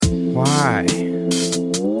Why?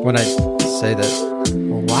 When I say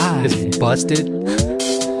that, Why? it's busted.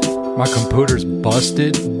 My computer's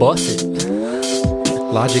busted. Busted.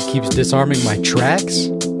 Logic keeps disarming my tracks.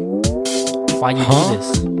 Why you do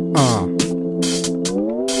this?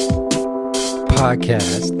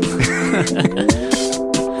 Podcast.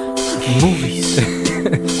 Movies.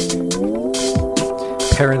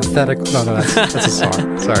 Parenthetical. No, that's a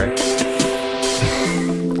song. Sorry.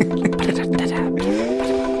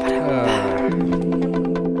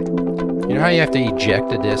 You know how you have to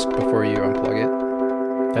eject a disc before you unplug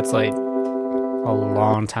it? That's like a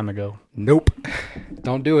long time ago. Nope.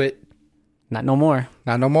 Don't do it. Not no more.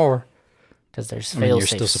 Not no more. Because there's I mean, you're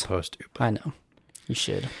fail-safes. still supposed to. But. I know. You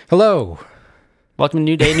should. Hello. Welcome to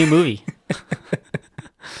New Day, New Movie.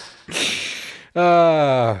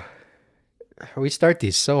 We start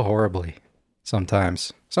these so horribly.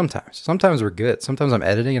 Sometimes we're good. Sometimes I'm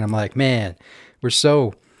editing and I'm like, man, we're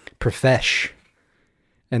so profesh.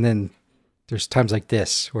 And then there's times like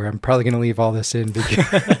this where I'm probably going to leave all this in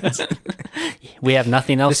because We have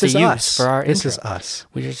nothing else to use us. for our This intro. is us.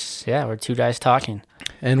 We're two guys talking.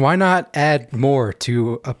 And why not add more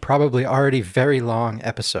to a probably already very long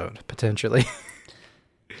episode, potentially?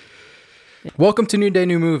 Welcome to New Day,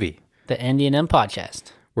 New Movie, The NDM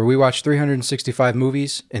podcast. where we watch 365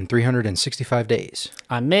 movies in 365 days.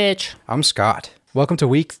 I'm Mitch. I'm Scott. Welcome to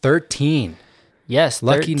week 13. Yes,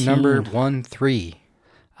 Lucky 13. number 13.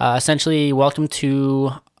 Essentially, welcome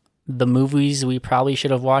to the movies we probably should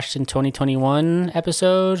have watched in 2021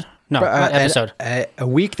 episode. No, not episode. A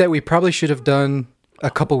week that we probably should have done a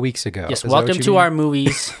couple weeks ago. Yes, Is that welcome what you to mean? our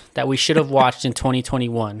movies that we should have watched in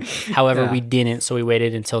 2021. However, Yeah. we didn't, so we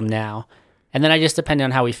waited until now. And then I just depend on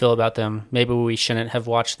how we feel about them. Maybe we shouldn't have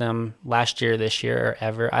watched them last year, this year, or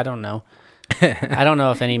ever. I don't know. I don't know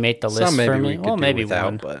if any made the list Some maybe for we me. could Well, do maybe without,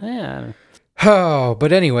 one. but- Yeah. Oh,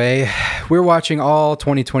 but anyway, we're watching all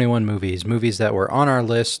 2021 movies that were on our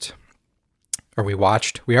list, or we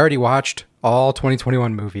already watched all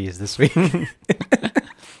 2021 movies this week.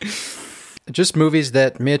 Just movies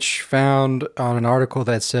that Mitch found on an article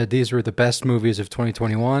that said these were the best movies of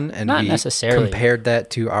 2021, and Not we necessarily. compared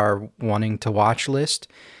that to our wanting to watch list,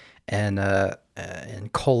 and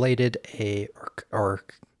collated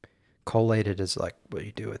collated is like what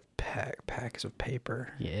you do with packs of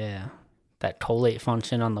paper. Yeah. That collate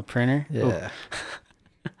function on the printer. Ooh. Yeah.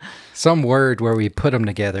 Some word where we put them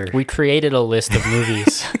together. We created a list of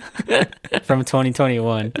movies from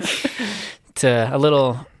 2021 to a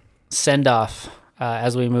little send-off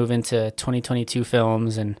as we move into 2022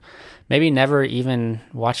 films and maybe never even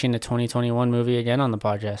watching a 2021 movie again on the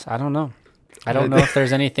podcast. I don't know. I don't know if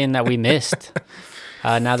there's anything that we missed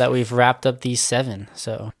now that we've wrapped up these 7.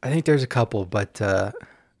 So I think there's a couple, but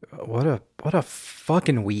what a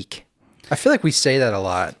fucking week. I feel like we say that a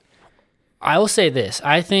lot. I will say this.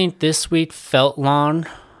 I think this week felt long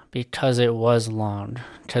because it was long.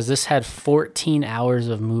 Because this had 14 hours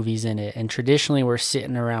of movies in it. And traditionally we're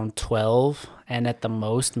sitting around 12 and at the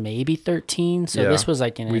most maybe 13. So this was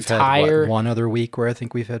like We've entire... had one other week where I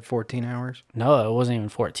think we've had 14 hours. No, it wasn't even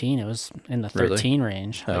 14. It was in the 13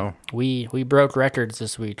 range. Oh. Like, we broke records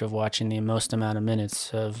this week of watching the most amount of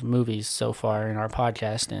minutes of movies so far in our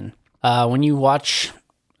podcast. And when you watch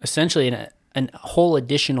essentially a whole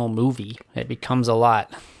additional movie, it becomes a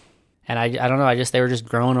lot. And I don't know, they were just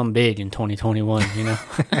growing them big in 2021, you know?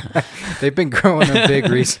 They've been growing them big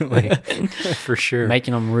recently, for sure.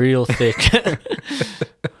 Making them real thick.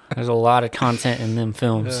 There's a lot of content in them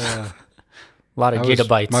films. A lot of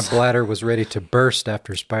gigabytes. My bladder was ready to burst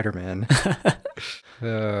after Spider-Man.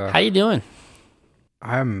 How you doing?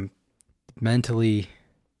 I'm mentally,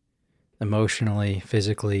 emotionally,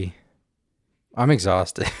 physically... I'm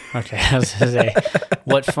exhausted. Okay, I was going to say,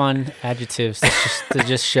 what fun adjectives to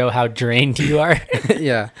just show how drained you are.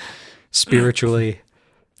 Yeah. Spiritually.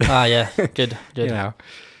 Yeah, good. You know.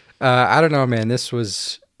 I don't know, man.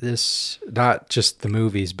 This not just the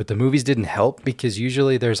movies, but the movies didn't help because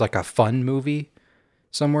usually there's like a fun movie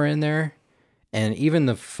somewhere in there. And even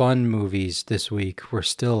the fun movies this week were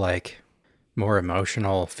still like more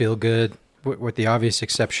emotional, feel good, with the obvious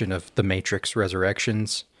exception of The Matrix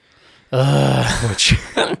Resurrections. Which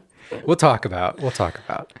we'll talk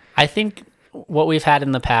about. I think what we've had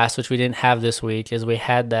in the past, which we didn't have this week, is we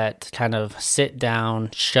had that kind of sit down,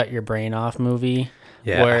 shut your brain off movie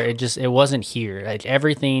where it wasn't here. Like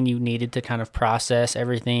everything you needed to kind of process,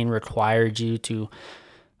 everything required you to,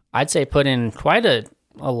 I'd say, put in quite a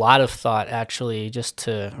lot of thought actually, just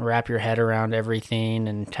to wrap your head around everything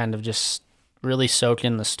and kind of just really soak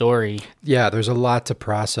in the story. Yeah, there's a lot to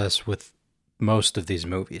process with most of these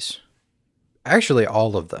movies. Actually,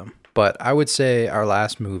 all of them. But I would say our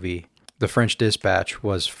last movie, The French Dispatch,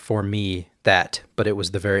 was for me that, but it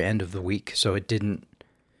was the very end of the week, so it didn't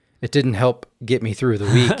help get me through the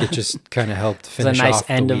week. It just kind of helped finish off the week. It's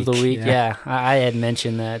a nice end of the week. Yeah. I had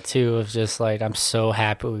mentioned that too, of just like, I'm so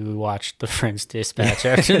happy we watched The French Dispatch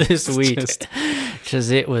after this week, because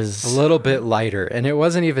it was a little bit lighter, and it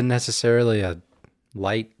wasn't even necessarily a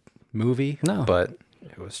light movie. No, but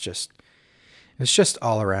it was just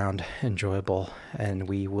all around enjoyable, and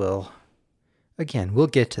we'll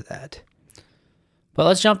get to that. But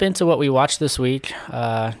let's jump into what we watched this week.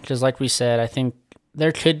 Because like we said, I think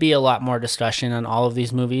there could be a lot more discussion on all of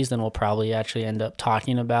these movies than we'll probably actually end up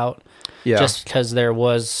talking about. Yeah. Just because there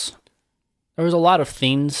was a lot of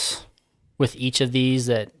themes with each of these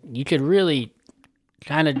that you could really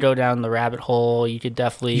kind of go down the rabbit hole. You could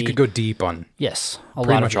go deep on. Yes,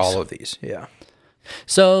 pretty much all of these. Yeah.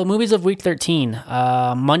 So movies of week 13.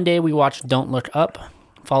 Monday we watched Don't Look Up,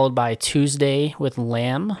 followed by Tuesday with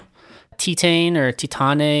Lamb. Titane or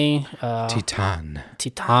Titane.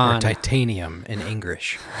 Titane. Or titanium in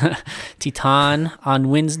English. Titane on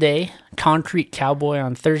Wednesday. Concrete Cowboy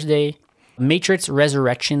on Thursday. Matrix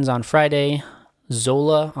Resurrections on Friday.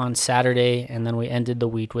 Zola on Saturday. And then we ended the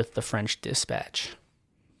week with The French Dispatch.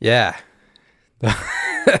 Yeah.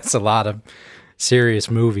 That's a lot of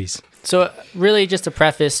serious movies. So really just to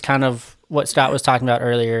preface kind of what Scott was talking about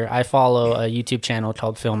earlier, I follow a YouTube channel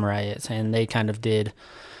called Film Riots, and they kind of did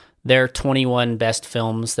their 21 best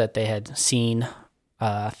films that they had seen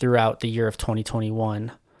throughout the year of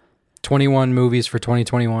 2021. 21 movies for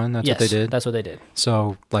 2021? That's yes, what they did? That's what they did.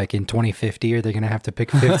 So, like in 2050, are they going to have to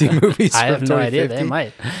pick 50 movies I have no idea. They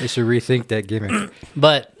might. They should rethink that gimmick.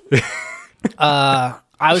 But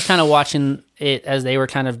I was kind of watching it as they were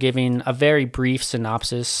kind of giving a very brief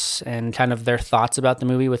synopsis and kind of their thoughts about the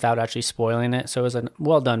movie without actually spoiling it. So it was a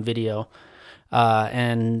well-done video.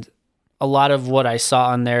 And a lot of what I saw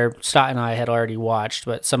on there, Scott and I had already watched,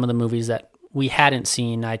 but some of the movies that we hadn't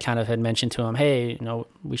seen, I kind of had mentioned to him, hey,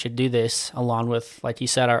 we should do this, along with, like he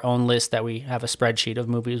said, our own list that we have a spreadsheet of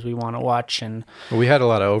movies we want to watch. And we had a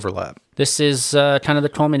lot of overlap. This is kind of the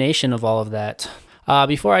culmination of all of that.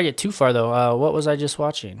 Before I get too far, though, what was I just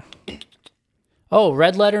watching? Oh,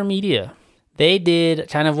 Red Letter Media. They did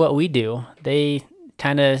kind of what we do. They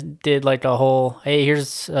kind of did like a whole, hey,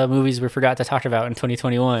 here's movies we forgot to talk about in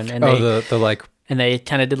 2021. And and they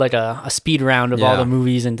kind of did like a speed round of all the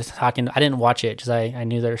movies and talking. I didn't watch it because I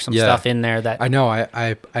knew there was some stuff in there that I know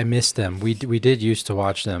I missed them. We did used to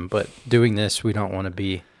watch them, but doing this, we don't want to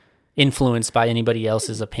be influenced by anybody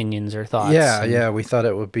else's opinions or thoughts. Yeah, we thought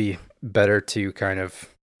it would be better to kind of,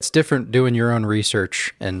 it's different doing your own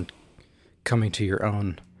research and coming to your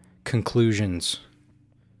own conclusions.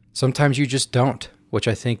 Sometimes you just don't, which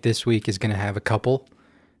I think this week is going to have a couple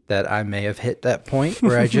that I may have hit that point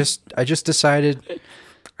where I just decided,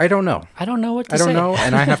 I don't know. I don't know what to say. I don't know,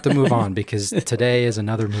 and I have to move on because today is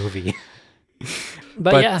another movie.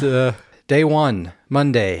 But yeah. Day one,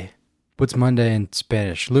 Monday. What's Monday in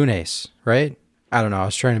Spanish? Lunes, right? I don't know. I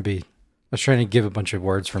was trying to give a bunch of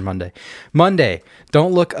words for Monday. Monday,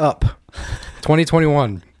 Don't Look Up.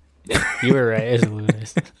 2021. You were right. It's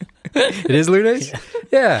Lunes. It is Lunes?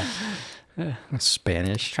 Yeah.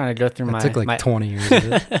 Spanish. Trying to go through It took like 20 years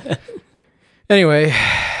of it. Anyway,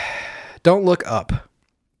 Don't Look Up.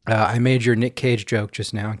 I made your Nick Cage joke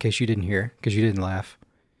just now in case you didn't hear, because you didn't laugh.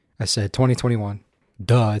 I said 2021.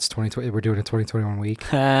 Duh, it's 2020. We're doing a 2021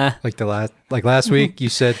 week. Like last week, you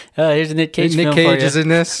said, here's a Nick Cage film Nick Cage for you. is in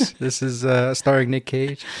this. This is starring Nick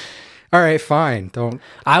Cage. All right, fine. Don't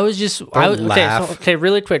laugh. Okay,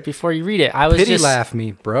 really quick before you read it, laugh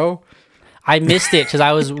me, bro. I missed it because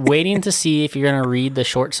I was waiting to see if you're gonna read the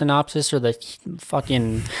short synopsis or the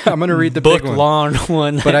fucking. I'm gonna read the book big one. long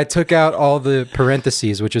one. But I took out all the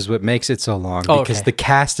parentheses, which is what makes it so long. Because the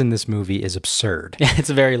cast in this movie is absurd. It's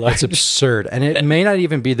very large. It's absurd, and it may not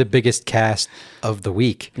even be the biggest cast of the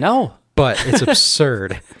week. No, but it's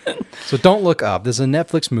absurd. So Don't Look Up. This is a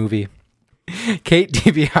Netflix movie. Kate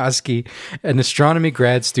DiBiase, an astronomy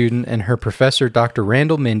grad student, and her professor, Dr.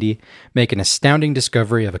 Randall Mindy, make an astounding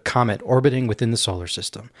discovery of a comet orbiting within the solar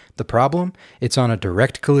system. The problem? It's on a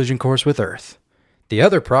direct collision course with Earth. The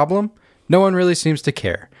other problem? No one really seems to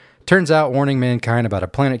care. Turns out warning mankind about a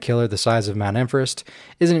planet killer the size of Mount Everest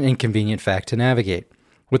is an inconvenient fact to navigate.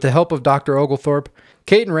 With the help of Dr. Oglethorpe,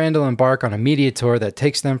 Kate and Randall embark on a media tour that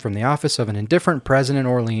takes them from the office of an indifferent President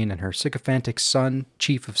Orlean and her sycophantic son,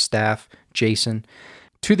 Chief of Staff, Jason,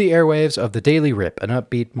 to the airwaves of The Daily Rip, an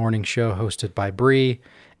upbeat morning show hosted by Bree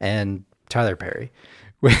and Tyler Perry.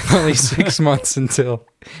 With only 6 months until...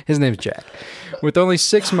 His name's Jack. With only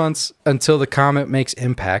 6 months until the comet makes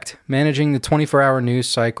impact, managing the 24-hour news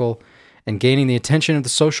cycle and gaining the attention of the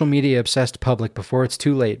social media-obsessed public before it's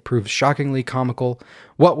too late proves shockingly comical.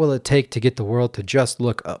 What will it take to get the world to just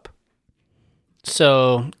look up?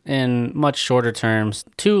 So, in much shorter terms,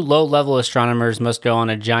 2 low-level astronomers must go on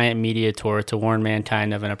a giant media tour to warn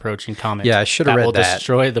mankind of an approaching comet. Yeah, I should have read that. That will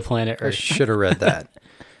destroy the planet Earth. I should have read that.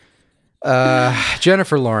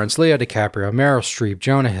 Jennifer Lawrence, Leo DiCaprio, Meryl Streep,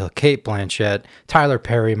 Jonah Hill, Kate Blanchett, Tyler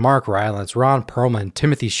Perry, Mark Rylance, Ron Perlman,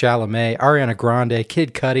 Timothy Chalamet, Ariana Grande,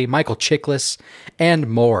 Kid Cudi, Michael Chiklis, and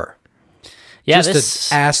more. Yeah,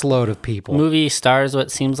 just an ass load of people. Movie stars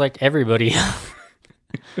what seems like everybody.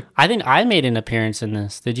 I think I made an appearance in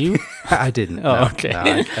this. Did you? I didn't. Oh, okay. No,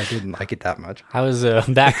 I didn't like it that much. I was a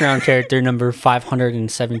background character number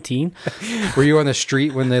 517. Were you on the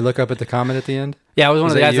street when they look up at the comet at the end? Yeah, I was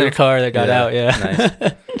one of the guys in the car that got out.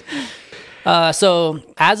 Yeah. Nice. So,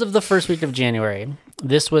 as of the first week of January,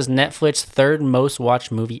 this was Netflix's 3rd most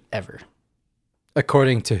watched movie ever.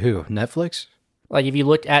 According to who? Netflix? Like, if you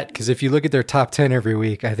look at... Because if you look at their top 10 every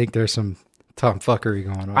week, I think there's some tomfuckery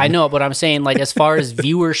going on. I know, but I'm saying, like, as far as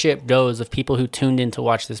viewership goes of people who tuned in to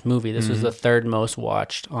watch this movie, this was the 3rd most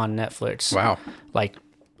watched on Netflix. Wow. Like,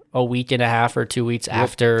 a week and a half or 2 weeks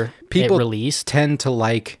after people it released. Tend to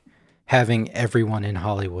like having everyone in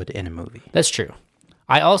Hollywood in a movie. That's true.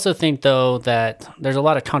 I also think, though, that there's a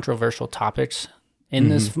lot of controversial topics in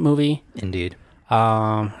this movie. Indeed.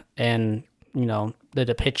 And, you know, the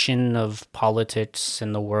depiction of politics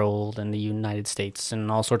and the world and the United States and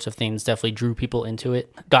all sorts of things definitely drew people into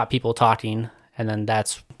it, got people talking, and then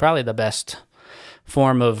that's probably the best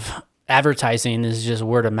form of advertising is just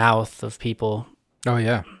word of mouth of people. Oh,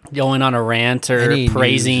 yeah. Going on a rant or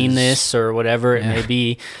praising this or whatever it may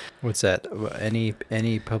be. What's that?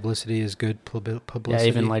 Any publicity is good publicity? Yeah,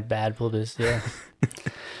 even like bad publicity,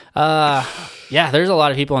 yeah. There's a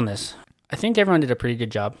lot of people in this. I think everyone did a pretty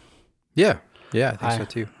good job. Yeah, I think so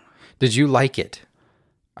too. Did you like it?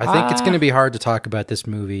 I think it's going to be hard to talk about this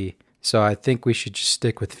movie, so I think we should just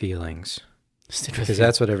stick with feelings. Because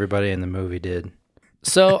that's what everybody in the movie did.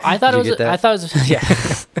 So I thought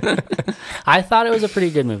I thought it was a pretty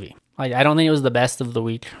good movie. Like, I don't think it was the best of the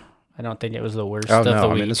week. I don't think it was the worst of the week.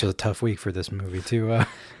 I mean, this was a tough week for this movie to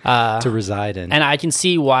reside in. And I can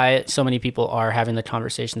see why so many people are having the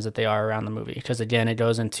conversations that they are around the movie. Because again, it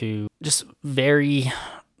goes into just very,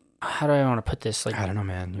 how do I want to put this? Like, I don't know,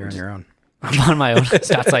 man. You're on your own. I'm on my own.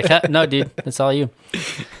 Scott's like, no, dude, it's all you.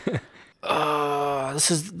 This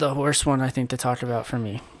is the worst one I think to talk about for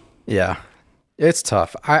me. Yeah, it's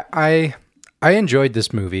tough. I enjoyed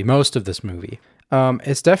this movie, most of this movie.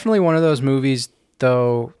 It's definitely one of those movies,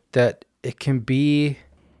 though, that it can be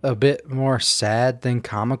a bit more sad than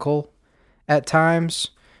comical at times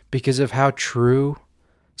because of how true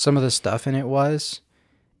some of the stuff in it was.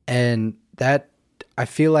 And that, I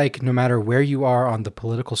feel like no matter where you are on the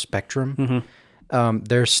political spectrum,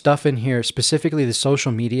 there's stuff in here, specifically the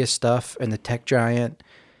social media stuff and the tech giant.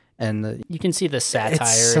 And you can see the satire.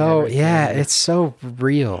 It's so, it's so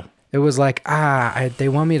real. It was like, they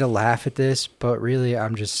want me to laugh at this, but really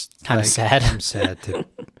I'm just kind of sad. I'm sad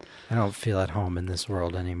I don't feel at home in this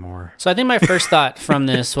world anymore. So I think my first thought from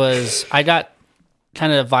this was I got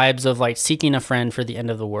kind of vibes of like Seeking a Friend for the End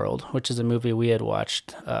of the World, which is a movie we had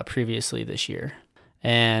watched previously this year.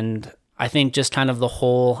 And I think just kind of the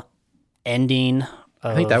whole ending.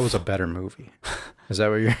 I think that was a better movie. Is that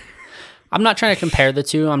what you're... I'm not trying to compare the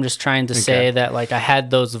two. I'm just trying to say that like I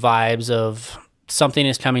had those vibes of something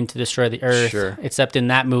is coming to destroy the earth, except in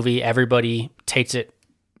that movie, everybody takes it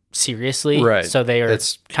seriously. Right. So they are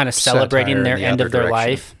kind of celebrating their end of their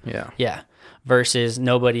life. Yeah. Yeah. Versus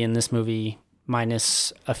nobody in this movie,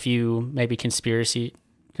 minus a few maybe conspiracists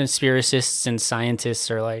and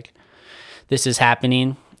scientists are like, this is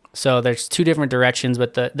happening. So there's two different directions,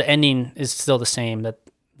 but the ending is still the same, that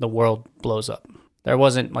the world blows up. There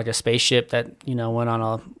wasn't like a spaceship that, went on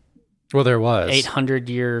a... Well, there was.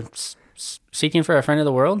 800-year Seeking for a Friend of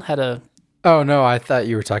the World had a... Oh, no, I thought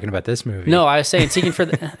you were talking about this movie. No, I was saying Seeking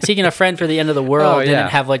a Friend for the End of the World didn't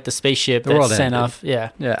have like the spaceship that sent off... Yeah.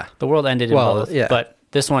 The world ended in both. Yeah. But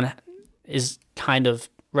this one is kind of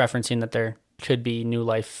referencing that there could be new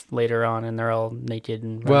life later on and they're all naked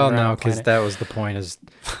and well, no, because that was the point, is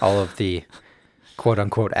all of the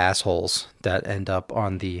quote-unquote assholes that end up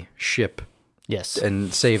on the ship. Yes.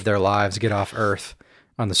 And save their lives, get off Earth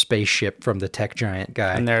on the spaceship from the tech giant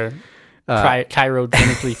guy. And they're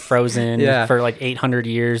cryogenically frozen for like 800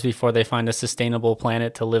 years before they find a sustainable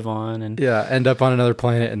planet to live on. And end up on another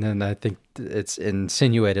planet, and then I think it's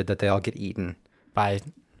insinuated that they all get eaten. By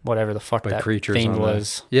whatever the fuck that creatures thing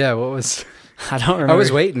was. Yeah, what was... I don't remember. I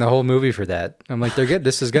was waiting the whole movie for that. I'm like, they're good.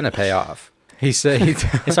 This is going to pay off. He said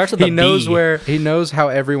It starts with he a knows B. he knows how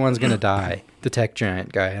everyone's gonna die. The tech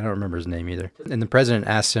giant guy, I don't remember his name either. And the president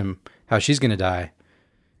asks him how she's gonna die,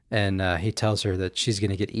 and he tells her that she's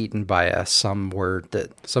gonna get eaten by some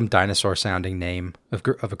dinosaur sounding name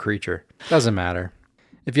of a creature. Doesn't matter.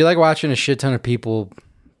 If you like watching a shit ton of people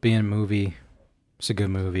be in a movie, it's a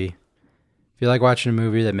good movie. If you like watching a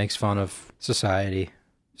movie that makes fun of society,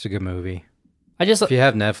 it's a good movie. If you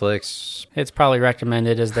have Netflix, it's probably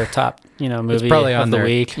recommended as their top, movie it's probably of on the there.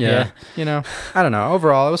 week. Yeah. I don't know.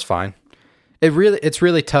 Overall, it was fine. It's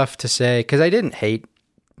really tough to say because I didn't hate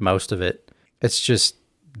most of it. It's just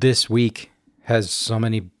this week has so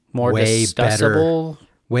many More discussable,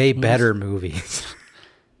 way better movies.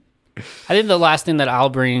 I think the last thing that I'll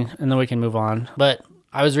bring, and then we can move on, but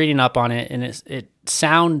I was reading up on it, and it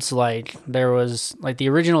sounds like there was, like, the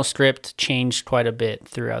original script changed quite a bit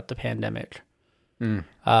throughout the pandemic.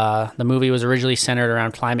 The movie was originally centered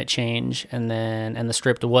around climate change, and the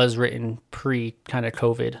script was written pre kind of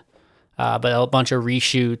COVID. But a bunch of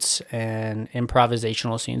reshoots and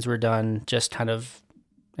improvisational scenes were done just kind of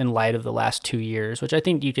in light of the last 2 years, which I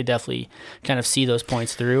think you could definitely kind of see those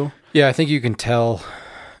points through. Yeah, I think you can tell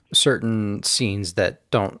certain scenes that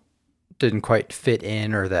didn't quite fit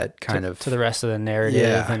in, or that kind of to the rest of the narrative.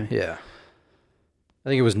 Yeah. I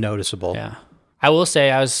think it was noticeable. Yeah. I will say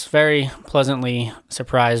I was very pleasantly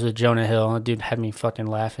surprised with Jonah Hill. That dude had me fucking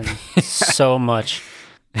laughing so much.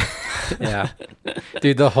 Yeah.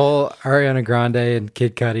 Dude, the whole Ariana Grande and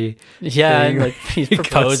Kid Cudi Yeah, thing, and like he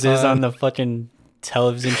proposes on the fucking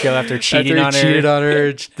television show after cheating on her. Cheated on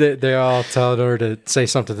her. They all told her to say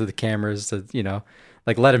something to the cameras to,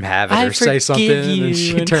 like let him have it or say something. And then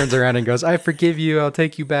she turns around and goes, "I forgive you. I'll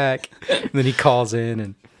take you back." And then he calls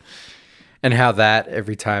in and how that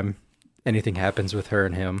every time anything happens with her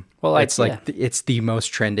and him. Well, it's it's the most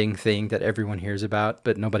trending thing that everyone hears about,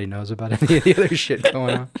 but nobody knows about any of the other shit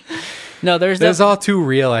going on. No, it was all too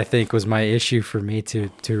real, I think, was my issue for me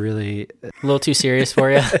to really a little too serious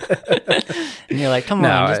for you. And you're like, come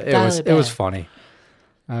on, just it was funny.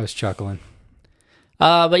 I was chuckling.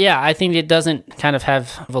 But yeah, I think it doesn't kind of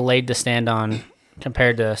have a leg to stand on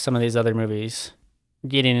compared to some of these other movies.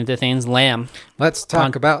 Getting into things, Lamb. Let's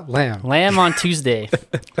talk about Lamb. Lamb on Tuesday.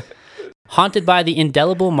 Haunted by the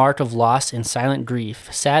indelible mark of loss and silent grief,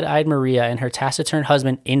 sad-eyed Maria and her taciturn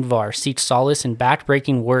husband Ingvar seek solace in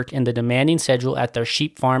back-breaking work and the demanding schedule at their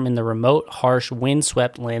sheep farm in the remote, harsh,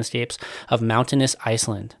 wind-swept landscapes of mountainous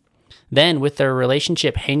Iceland. Then, with their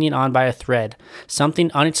relationship hanging on by a thread, something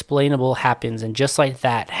unexplainable happens, and just like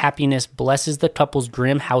that, happiness blesses the couple's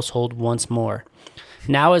grim household once more.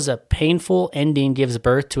 Now, as a painful ending gives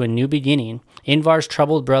birth to a new beginning, Ingvar's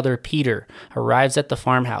troubled brother Peter arrives at the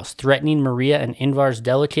farmhouse, threatening Maria and Ingvar's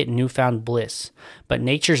delicate newfound bliss. But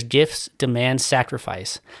nature's gifts demand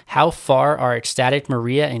sacrifice. How far are ecstatic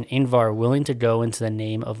Maria and Ingvar willing to go into the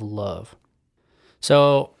name of love?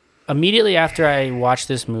 So, immediately after I watched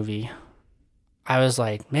this movie, I was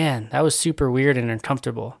like, man, that was super weird and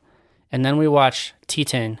uncomfortable. And then we watched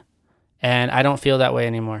Titane. And I don't feel that way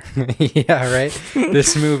anymore. Yeah, right.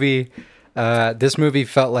 This movie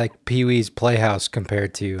felt like Pee-wee's Playhouse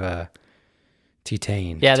compared to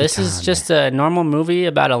Titane. Yeah, this is just a normal movie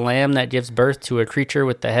about a lamb that gives birth to a creature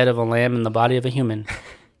with the head of a lamb and the body of a human.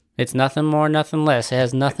 It's nothing more, nothing less. It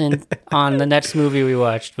has nothing on the next movie we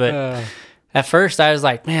watched. But at first, I was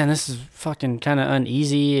like, man, this is fucking kind of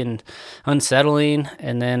uneasy and unsettling.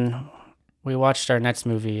 And then we watched our next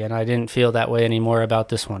movie, and I didn't feel that way anymore about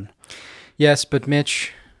this one. Yes, but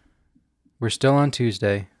Mitch, we're still on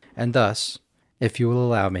Tuesday, and thus, if you will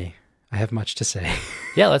allow me, I have much to say.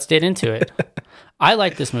 Yeah, let's get into it. I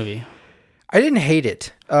like this movie. I didn't hate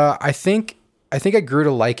it. I think I grew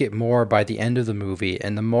to like it more by the end of the movie,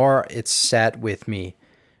 and the more it sat with me,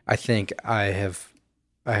 I think I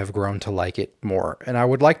have grown to like it more. And I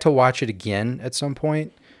would like to watch it again at some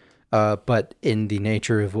point. But in the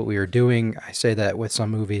nature of what we are doing, I say that with some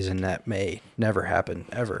movies, and that may never happen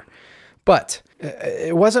ever. But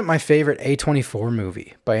it wasn't my favorite A24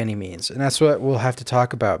 movie by any means. And that's what we'll have to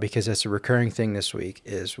talk about, because that's a recurring thing this week.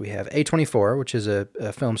 Is we have A24, which is a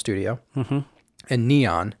film studio, and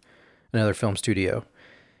Neon, another film studio.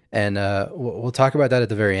 And we'll talk about that at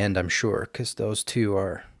the very end, I'm sure, because those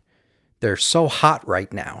two they're so hot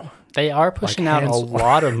right now. They are pushing out a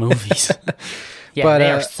lot of movies. Yeah, but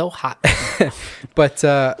they are so hot. But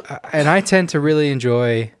and I tend to really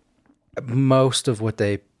enjoy most of what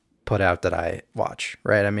they put out that I watch,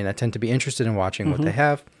 right? I mean, I tend to be interested in watching what they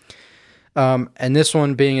have. And this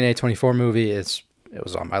one being an A24 movie, it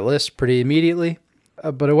was on my list pretty immediately,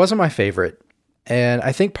 but it wasn't my favorite. And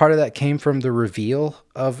I think part of that came from the reveal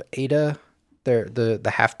of Ada They're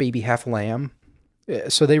the half baby, half lamb.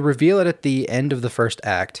 So they reveal it at the end of the first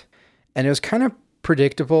act, and it was kind of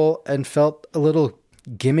predictable and felt a little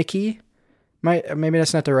gimmicky. Maybe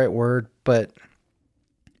that's not the right word, but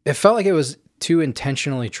it felt like it was too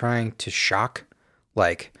intentionally trying to shock.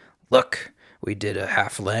 Like, look, we did a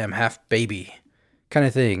half lamb, half baby kind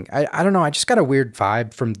of thing. I don't know. I just got a weird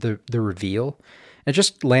vibe from the reveal. It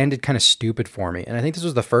just landed kind of stupid for me. And I think this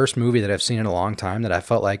was the first movie that I've seen in a long time that I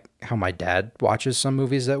felt like how my dad watches some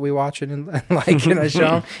movies that we watch and like in a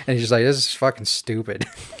show. And he's just like, this is fucking stupid.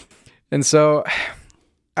 And so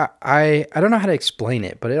I don't know how to explain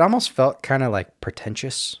it, but it almost felt kind of like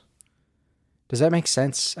pretentious. Does that make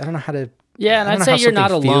sense? I don't know how to. Yeah, and I'd say you're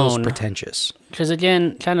not alone. Pretentious. Because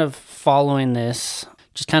again, kind of following this,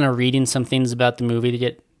 just kind of reading some things about the movie to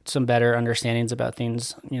get some better understandings about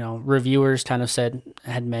things. Reviewers kind of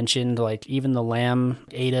had mentioned like even the lamb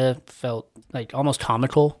Ada felt like almost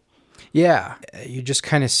comical. Yeah, you just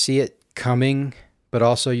kind of see it coming, but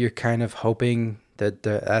also you're kind of hoping that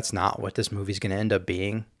that's not what this movie's going to end up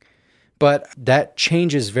being. But that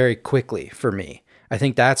changes very quickly for me. I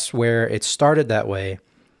think that's where it started that way,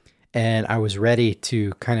 and I was ready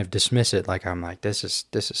to kind of dismiss it. Like, I'm like, this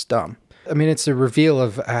is dumb. I mean, it's a reveal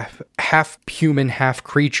of a half human, half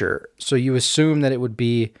creature. So you assume that it would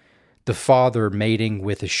be the father mating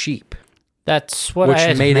with a sheep. That's what I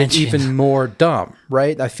had mentioned. It even more dumb,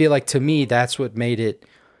 right? I feel like to me, that's what made it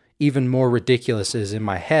even more ridiculous. Is in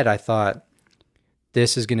my head, I thought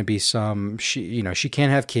this is going to be she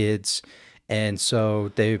can't have kids. And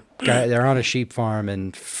so they're on a sheep farm,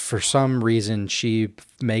 and for some reason she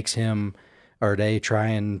makes him, or they try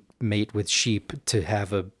and mate with sheep to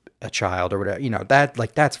have a child or whatever.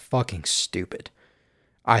 That's fucking stupid.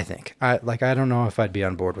 I think. I don't know if I'd be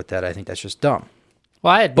on board with that. I think that's just dumb.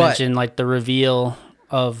 Well, I had mentioned like the reveal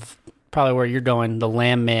of probably where you're going, the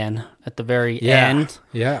Lamb Man at the very end.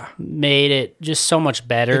 Yeah. Made it just so much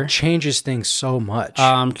better. It changes things so much.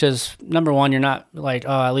 Because number one, you're not like,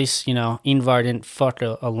 oh, at least, Ingvar didn't fuck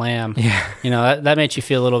a lamb. Yeah. That makes you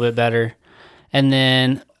feel a little bit better. And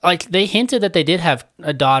then like they hinted that they did have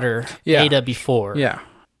a daughter, Ada, before. Yeah.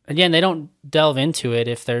 Again, they don't delve into it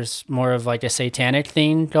if there's more of like a satanic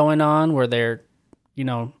thing going on where they're,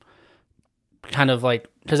 kind of like,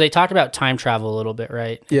 because they talked about time travel a little bit,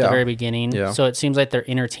 right? At the very beginning. Yeah. So it seems like they're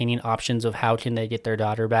entertaining options of how can they get their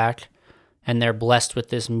daughter back. And they're blessed with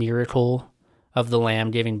this miracle of the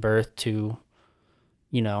lamb giving birth to,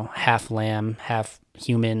 half lamb, half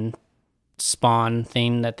human spawn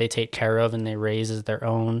thing that they take care of and they raise as their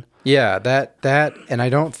own. Yeah, that, and I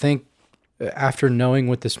don't think, after knowing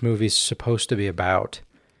what this movie's supposed to be about,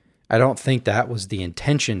 I don't think that was the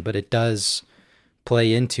intention, but it does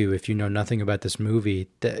play into, if you know nothing about this movie,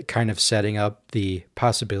 that kind of setting up the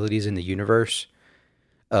possibilities in the universe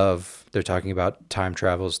of, they're talking about time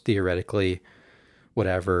travels theoretically,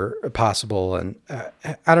 whatever, possible. And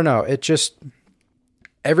I don't know, it just,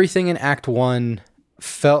 everything in Act 1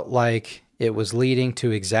 felt like it was leading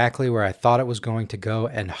to exactly where I thought it was going to go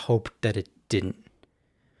and hoped that it didn't.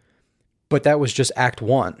 But that was just Act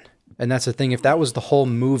 1. And that's the thing, if that was the whole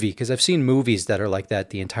movie, because I've seen movies that are like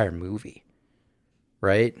that the entire movie.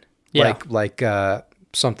 Right? Yeah. Like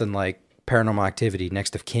something like Paranormal Activity,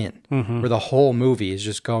 Next of Kin, where the whole movie is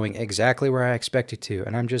just going exactly where I expect it to,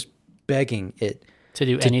 and I'm just begging it to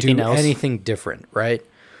do anything different, right?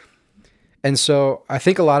 And so I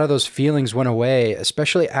think a lot of those feelings went away,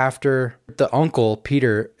 especially after the uncle,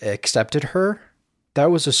 Peter, accepted her. That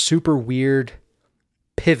was a super weird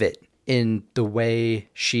pivot in the way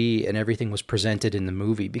she and everything was presented in the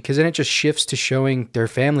movie, because then it just shifts to showing their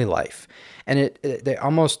family life. And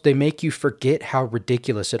they make you forget how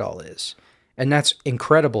ridiculous it all is. And that's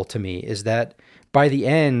incredible to me, is that by the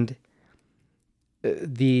end,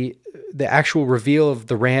 the actual reveal of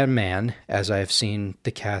the Ram Man, as I have seen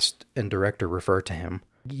the cast and director refer to him,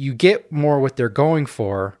 you get more what they're going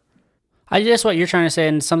for. I guess what you're trying to say,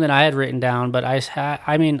 and something I had written down, but I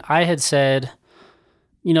had said,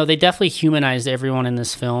 they definitely humanized everyone in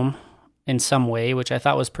this film in some way, which I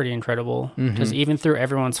thought was pretty incredible, because even through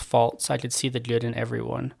everyone's faults, I could see the good in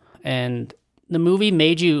everyone. And the movie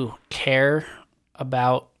made you care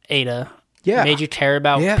about Ada. Yeah. Made you care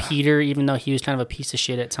about Peter, even though he was kind of a piece of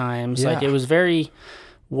shit at times. Yeah. Like, it was very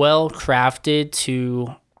well crafted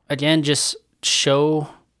to, again, just show,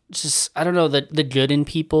 I don't know, the good in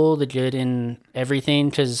people, the good in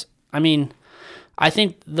everything. Because, I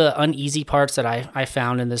think the uneasy parts that I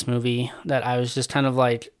found in this movie that I was just kind of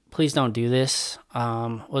like, please don't do this,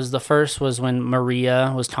 was when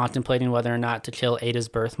Maria was contemplating whether or not to kill Ada's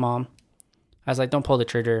birth mom. I was like, don't pull the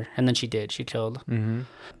trigger. And then she did. She killed. Mm-hmm.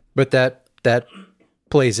 But that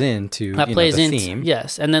plays into the theme.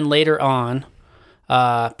 Yes. And then later on,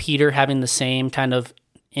 Peter having the same kind of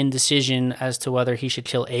indecision as to whether he should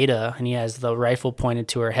kill Ada, and he has the rifle pointed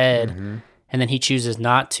to her head, and then he chooses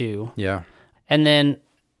not to. Yeah. And then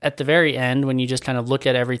at the very end, when you just kind of look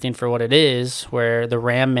at everything for what it is, where the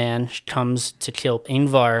Ram Man comes to kill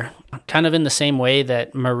Ingvar, kind of in the same way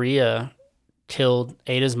that Maria killed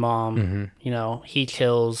Ada's mom, he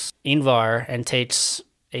kills Ingvar and takes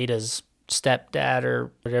Ada's stepdad,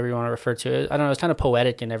 or whatever you want to refer to it. I don't know, it's kind of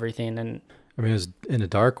poetic and everything. And I mean, it was in a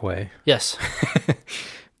dark way. Yes.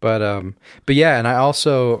 But yeah, and I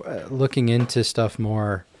also, looking into stuff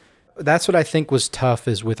more, that's what I think was tough,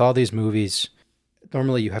 is with all these movies,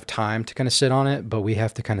 normally you have time to kind of sit on it, but we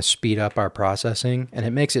have to kind of speed up our processing, and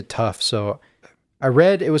it makes it tough. So I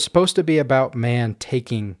read it was supposed to be about man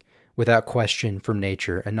taking without question from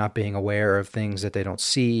nature and not being aware of things that they don't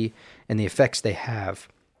see and the effects they have.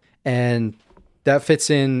 And that fits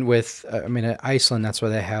in with, at Iceland, that's why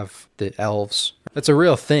they have the elves. That's a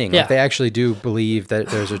real thing. Yeah. Like, they actually do believe that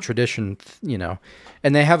there's a tradition,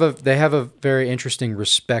 and they have a very interesting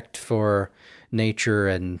respect for nature.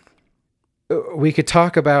 And we could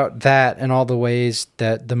talk about that and all the ways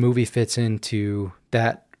that the movie fits into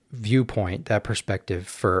that viewpoint, that perspective,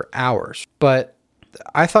 for hours. But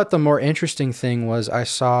I thought the more interesting thing was I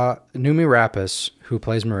saw Numi Rapace, who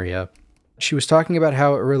plays Maria. She was talking about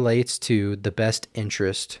how it relates to the best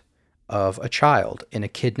interest of a child in a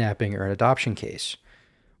kidnapping or an adoption case,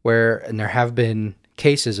 and there have been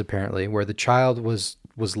cases apparently where the child was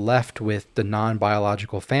left with the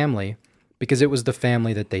non-biological family because it was the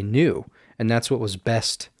family that they knew, and that's what was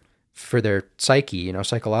best for their psyche.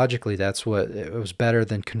 Psychologically, it was better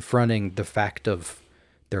than confronting the fact of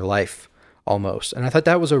their life, almost. And I thought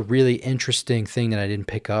that was a really interesting thing that I didn't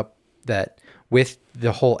pick up, that with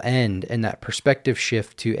the whole end and that perspective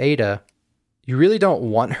shift to Ada, you really don't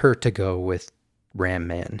want her to go with Ram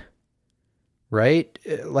Man, right?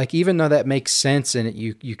 Like, even though that makes sense and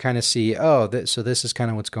you kind of see, so this is kind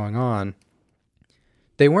of what's going on,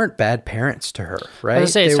 they weren't bad parents to her, right? I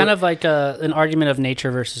was going to say, it's kind of like an argument of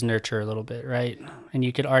nature versus nurture a little bit, right? And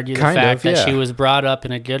you could argue the fact that she was brought up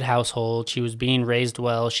in a good household, she was being raised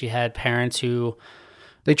well, she had parents who...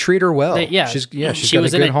 They treat her well. She's got a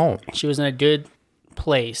good home. She was in a good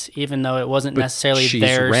place, even though it wasn't necessarily she's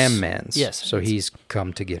theirs. Ram Man's. Yes. So he's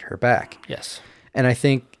come to get her back. Yes. And I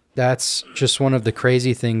think that's just one of the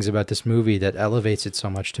crazy things about this movie that elevates it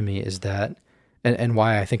so much to me, is that, and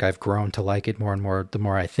why I think I've grown to like it more and more the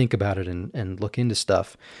more I think about it and look into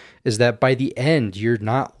stuff, is that by the end, you're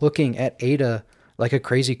not looking at Ada like a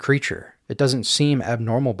crazy creature. It doesn't seem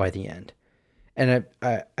abnormal by the end. And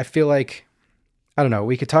I feel like, I don't know,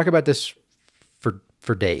 we could talk about this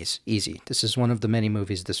for days, easy. This is one of the many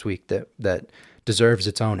movies this week that deserves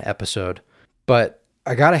its own episode. But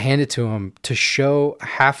I gotta hand it to him to show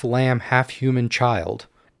half lamb, half human child.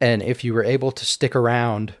 And if you were able to stick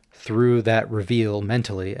around through that reveal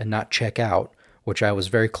mentally and not check out, which I was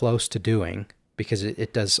very close to doing, because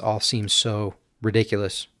it does all seem so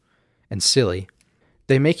ridiculous and silly,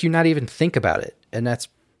 they make you not even think about it. And that's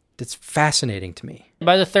fascinating to me.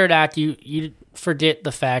 By the third act, you forget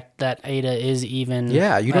the fact that Ada is even you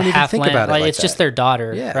don't even think about it like it's that. just their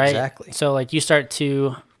daughter, yeah, right? Exactly. So you start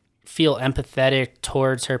to feel empathetic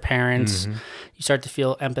towards her parents. Mm-hmm. You start to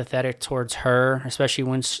feel empathetic towards her, especially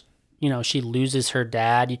when she loses her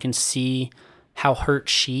dad. You can see how hurt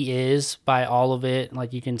she is by all of it.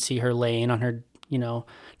 Like, you can see her laying on her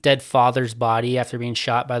dead father's body after being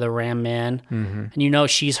shot by the Ram Man. Mm-hmm. And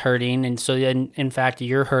she's hurting, and so in fact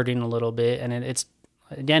you're hurting a little bit, and it's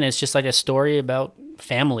just like a story about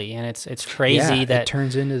family, and it's crazy that it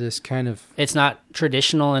turns into this kind of... It's not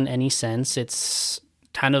traditional in any sense. It's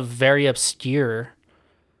kind of very obscure,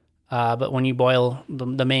 but when you boil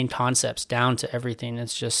the main concepts down to everything,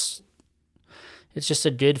 it's just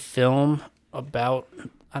a good film about,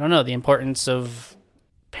 I don't know, the importance of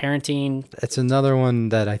parenting. It's another one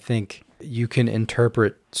that I think you can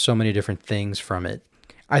interpret so many different things from it.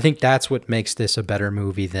 I think that's what makes this a better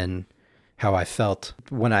movie than how I felt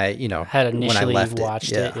when I, had initially when I left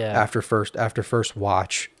watched it. Yeah. After first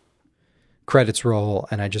watch, credits roll,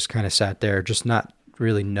 and I just kind of sat there, just not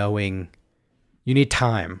really knowing. You need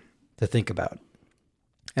time to think about,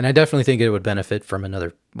 and I definitely think it would benefit from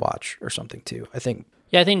another watch or something too. I think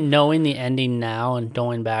knowing the ending now and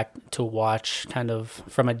going back to watch kind of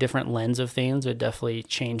from a different lens of things would definitely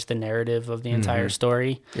change the narrative of the entire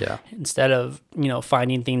story. Yeah. Instead of,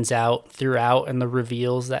 finding things out throughout and the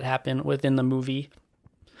reveals that happen within the movie,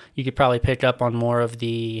 you could probably pick up on more of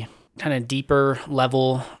the kind of deeper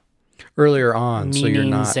level earlier on, so you're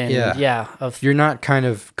not you're not kind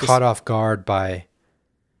of caught off guard by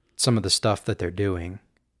some of the stuff that they're doing,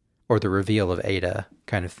 or the reveal of Ada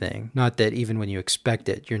kind of thing. Not that even when you expect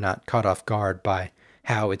it, you're not caught off guard by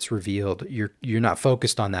how it's revealed. You're not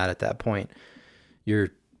focused on that at that point. You're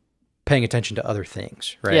paying attention to other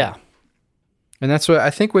things, right? Yeah. And that's what I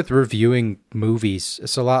think with reviewing movies.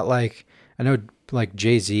 It's a lot like, I know like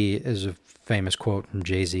Jay-Z is a famous quote from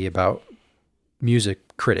Jay-Z about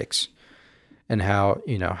music critics and how,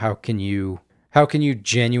 how can you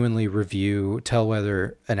genuinely tell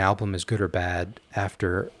whether an album is good or bad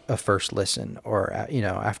after a first listen or,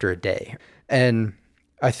 after a day. And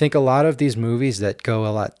I think a lot of these movies that go a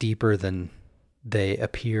lot deeper than they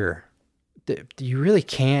appear, you really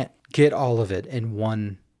can't get all of it in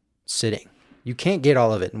one sitting. You can't get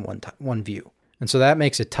all of it in one view. And so that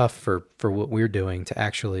makes it tough for what we're doing to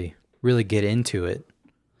actually really get into it.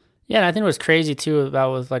 Yeah, and I think what's crazy too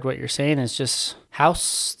about with like what you're saying is just how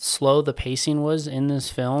slow the pacing was in this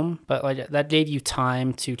film, but like that gave you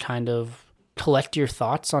time to kind of collect your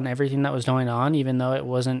thoughts on everything that was going on, even though it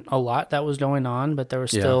wasn't a lot that was going on, but there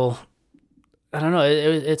was still, I don't know,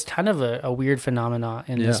 it's kind of a weird phenomena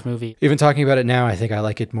in this movie. Even talking about it now, I think I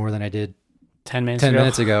like it more than I did 10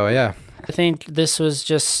 minutes ago. Yeah. I think this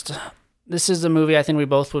is a movie I think we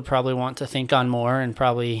both would probably want to think on more and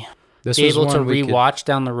probably be able to rewatch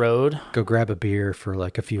down the road. Go grab a beer for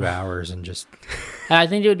like a few hours and just... And I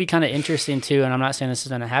think it would be kind of interesting too, and I'm not saying this is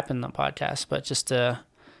going to happen in the podcast, but just to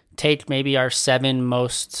take maybe our 7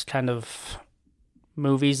 most kind of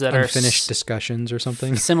movies that are unfinished discussions or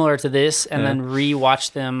something similar to this, and then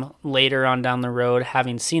rewatch them later on down the road,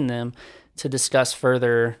 having seen them, to discuss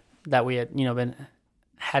further that we had,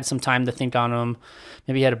 had some time to think on them,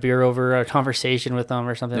 maybe had a beer over a conversation with them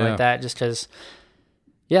or something like that, just because,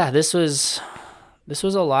 this was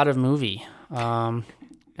a lot of movie. And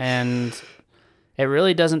it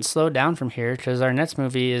really doesn't slow down from here because our next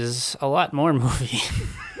movie is a lot more movie.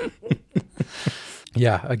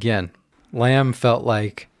 Yeah, again, Lamb felt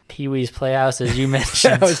like Pee-wee's Playhouse, as you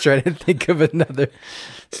mentioned. I was trying to think of another.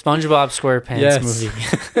 SpongeBob SquarePants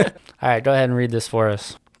movie. All right, go ahead and read this for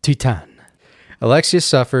us. Titane. Alexia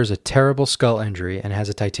suffers a terrible skull injury and has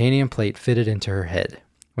a titanium plate fitted into her head.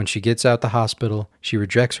 When she gets out the hospital, she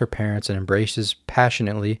rejects her parents and embraces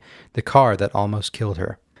passionately the car that almost killed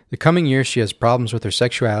her. The coming years, she has problems with her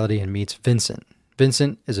sexuality and meets Vincent.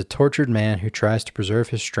 Vincent is a tortured man who tries to preserve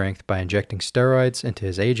his strength by injecting steroids into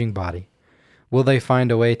his aging body. Will they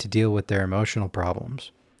find a way to deal with their emotional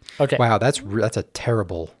problems? Okay. Wow, that's a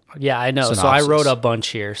terrible Yeah, I know. synopsis. So I wrote a bunch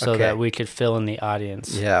here so that we could fill in the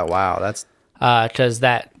audience. Yeah, wow, that's... Because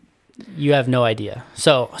you have no idea.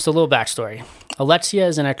 So a little backstory. Alexia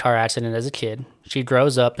is in a car accident as a kid. She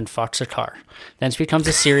grows up and fucks a car. Then she becomes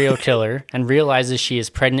a serial killer and realizes she is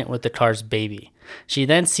pregnant with the car's baby. She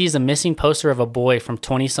then sees a missing poster of a boy from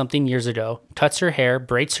 20-something years ago, cuts her hair,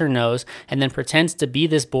 breaks her nose, and then pretends to be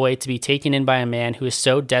this boy to be taken in by a man who is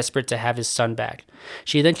so desperate to have his son back.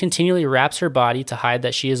 She then continually wraps her body to hide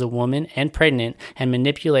that she is a woman and pregnant and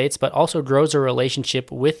manipulates but also grows a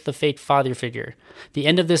relationship with the fake father figure. The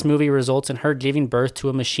end of this movie results in her giving birth to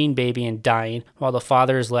a machine baby and dying while the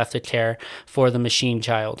father is left to care for the machine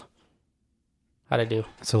child. How'd I do?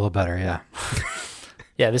 It's a little better, yeah.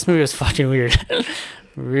 Yeah, this movie was fucking weird.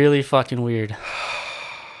 Really fucking weird.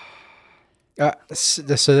 So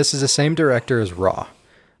this is the same director as Raw,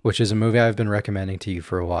 which is a movie I've been recommending to you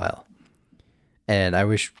for a while. And I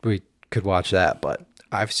wish we could watch that, but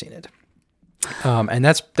I've seen it. And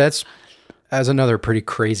that's as another pretty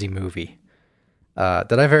crazy movie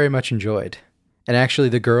that I very much enjoyed. And actually,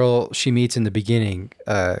 the girl she meets in the beginning,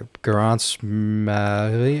 Garance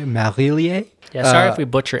Marillier. Yeah, sorry if we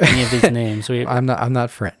butcher any of these names. I'm not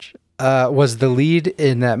French. Was the lead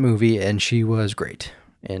in that movie, and she was great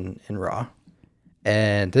in Raw.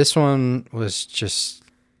 And this one was just,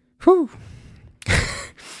 whew.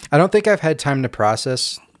 I don't think I've had time to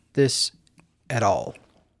process this at all.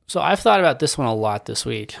 So I've thought about this one a lot this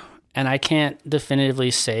week, and I can't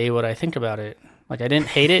definitively say what I think about it. Like, I didn't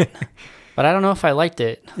hate it, but I don't know if I liked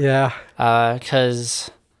it. Yeah.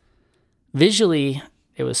 Because visually,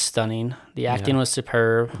 it was stunning. The acting was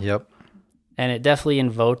superb. Yep. And it definitely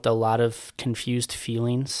invoked a lot of confused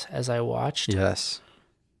feelings as I watched. Yes.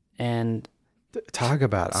 And talk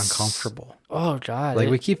about uncomfortable. Oh, God. Like,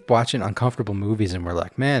 we keep watching uncomfortable movies, and we're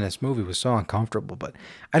like, man, this movie was so uncomfortable. But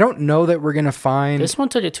I don't know that we're going to find... This one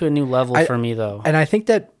took it to a new level for me, though. And I think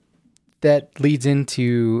that leads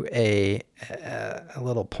into a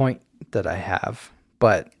little point that I have.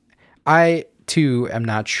 But I, too, am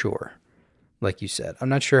not sure. Like you said, I'm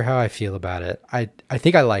not sure how I feel about it. I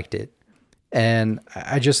think I liked it. And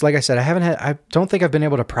I just, like I said, I don't think I've been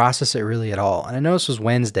able to process it really at all. And I know this was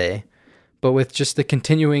Wednesday, But with just the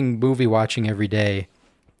continuing movie watching every day,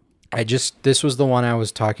 this was the one I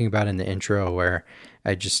was talking about in the intro where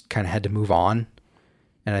I just kind of had to move on.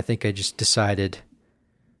 And I think I just decided,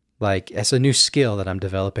 like, it's a new skill that I'm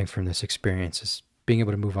developing from this experience is being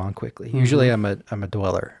able to move on quickly. Mm-hmm. Usually I'm a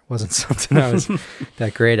dweller. It wasn't something I was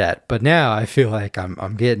that great at, but now I feel like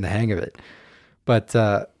I'm getting the hang of it. But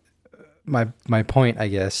my point, I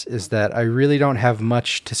guess, is that I really don't have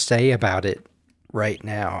much to say about it right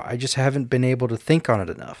now. I just haven't been able to think on it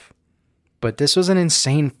enough. But this was an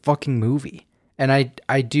insane fucking movie. And I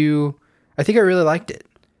think I really liked it.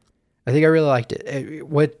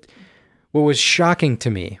 What was shocking to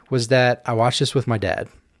me was that I watched this with my dad.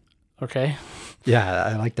 Okay. Yeah,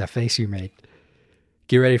 I like that face you made.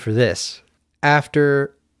 Get ready for this.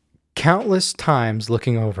 After countless times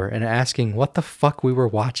looking over and asking what the fuck we were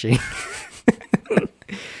watching,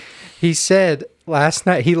 he said last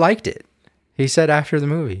night he liked it. He said after the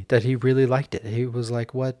movie that he really liked it. He was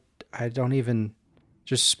like, what?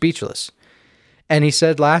 Just speechless. And he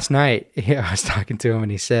said last night, I was talking to him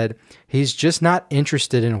and he said he's just not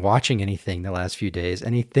interested in watching anything the last few days.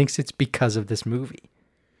 And he thinks it's because of this movie.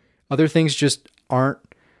 Other things just aren't,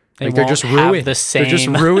 they're just ruined. They're just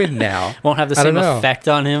ruined now. Won't have the same effect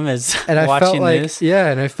on him as and watching this. Yeah,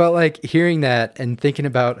 and I felt like hearing that and thinking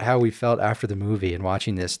about how we felt after the movie and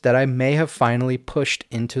watching this, that I may have finally pushed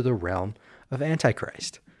into the realm of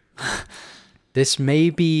Antichrist. This may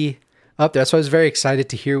be up there. That's why I was very excited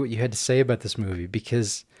to hear what you had to say about this movie,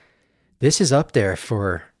 because this is up there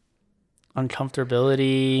for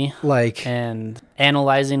uncomfortability, and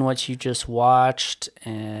analyzing what you just watched,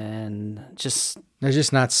 and just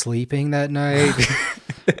not sleeping that night.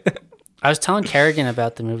 I was telling Kerrigan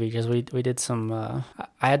about the movie because we did some. I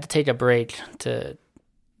had to take a break to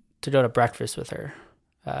go to breakfast with her.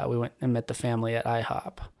 We went and met the family at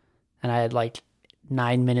IHOP, and I had like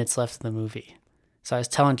 9 minutes left of the movie. So I was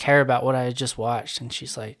telling Kara about what I had just watched, and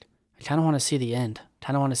she's like, "I kind of want to see the end.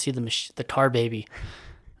 Kind of want to see the car baby."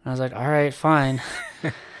 And I was like, "All right, fine."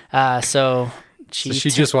 So she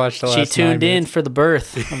just watched the last 9 minutes. She tuned in for the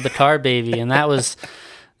birth of the car baby, and that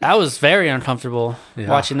was very uncomfortable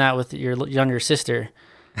watching that with your younger sister,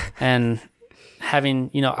 and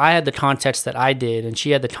having, I had the context that I did, and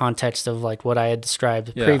she had the context of like what I had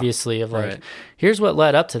described previously of like, here's what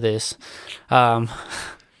led up to this.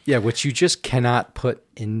 Yeah, which you just cannot put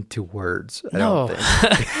into words. I don't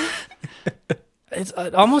think.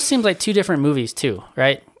 It almost seems like two different movies too,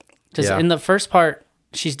 right? Because in the first part,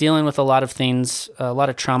 she's dealing with a lot of things, a lot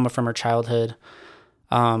of trauma from her childhood.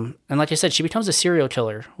 And like I said, she becomes a serial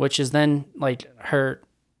killer, which is then like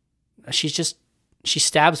she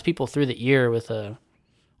stabs people through the ear with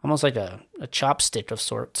almost like a chopstick of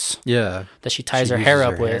sorts. Yeah. That she ties her hair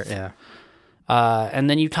up with. Yeah. And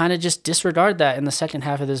then you kind of just disregard that in the second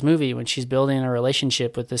half of this movie when she's building a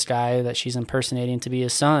relationship with this guy that she's impersonating to be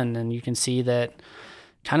his son. And you can see that,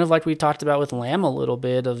 kind of like we talked about with Lamb a little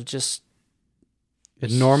bit, of just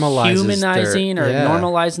it normalizes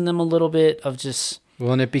normalizing them a little bit of just...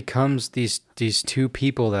 Well, and it becomes these two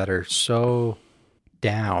people that are so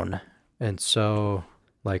down and so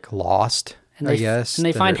like lost, I guess. And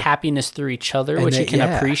they find happiness through each other, which you can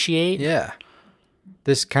appreciate. Yeah.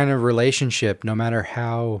 This kind of relationship, no matter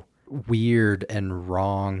how weird and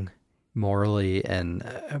wrong morally,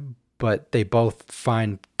 but they both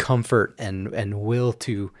find comfort and will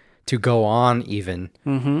to go on even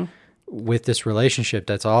with this relationship.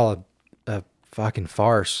 That's all a fucking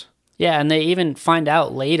farce. Yeah, and they even find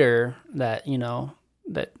out later that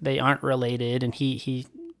that they aren't related, and he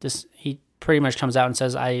pretty much comes out and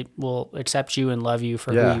says, "I will accept you and love you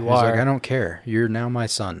for who you are." He's like, "I don't care. You're now my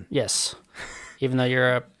son." Yes. Even though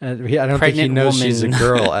you're a I don't think he knows she's a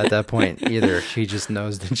girl at that point either. She just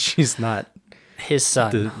knows that she's not his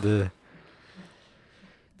son.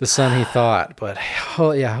 The son he thought. But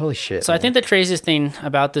holy shit. So man. I think the craziest thing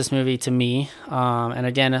about this movie to me, and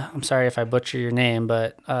again, I'm sorry if I butcher your name,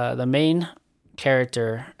 but the main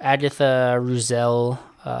character, Agatha Ruzel,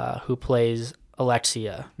 who plays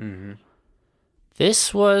Alexia,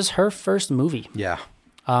 this was her first movie. Yeah.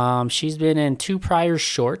 She's been in 2 prior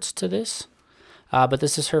shorts to this. But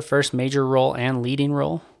this is her first major role and leading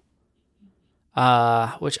role,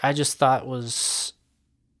 which I just thought was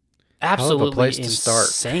absolutely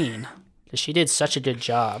insane. She did such a good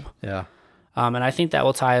job. Yeah. And I think that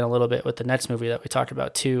will tie in a little bit with the next movie that we talked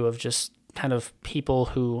about too, of just kind of people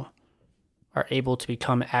who are able to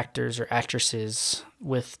become actors or actresses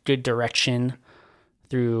with good direction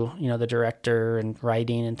through, the director and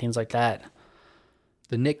writing and things like that.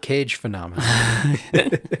 The Nick Cage phenomenon.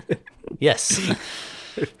 Yes.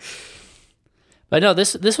 But no,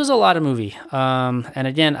 this was a lot of movie. And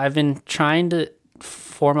again, I've been trying to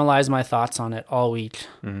formalize my thoughts on it all week.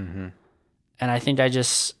 Mm-hmm. And I think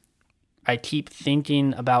I keep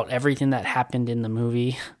thinking about everything that happened in the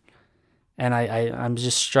movie. And I'm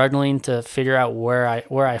just struggling to figure out where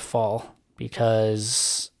I fall,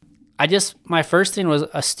 because my first thing was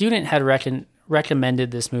a student had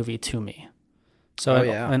recommended this movie to me. So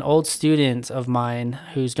an old student of mine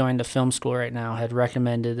who's going to film school right now had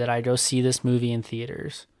recommended that I go see this movie in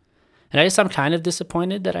theaters. And I guess I'm kind of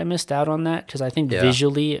disappointed that I missed out on that, because I think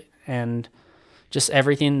visually and just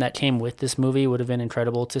everything that came with this movie would have been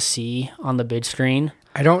incredible to see on the big screen.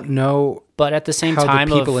 I don't know, but at the same how time,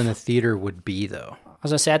 the people in the theater would be, though. I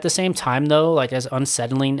was gonna say, at the same time, though, like as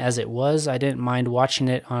unsettling as it was, I didn't mind watching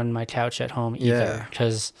it on my couch at home either,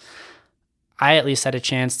 because I at least had a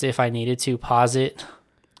chance to, if I needed to, pause it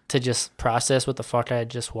to just process what the fuck I had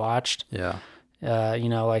just watched. Yeah.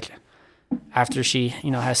 Like after she,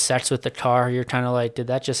 has sex with the car, you're kind of like, did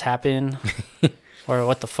that just happen? Or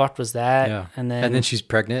what the fuck was that? Yeah. And then she's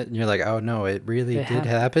pregnant, and you're like, oh no, it really did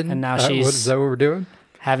happen. And now what is that what we're doing?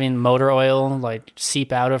 Having motor oil like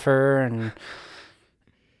seep out of her, and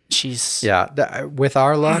she's with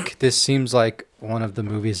our luck, this seems like one of the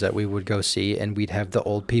movies that we would go see, and we'd have the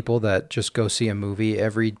old people that just go see a movie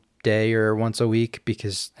every day or once a week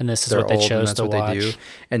because this is what they chose to watch. They do,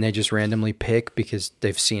 and they just randomly pick because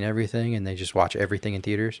they've seen everything and they just watch everything in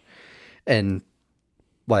theaters. And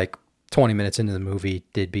like 20 minutes into the movie,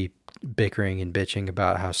 they'd be bickering and bitching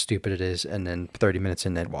about how stupid it is, and then 30 minutes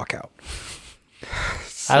in, they'd walk out.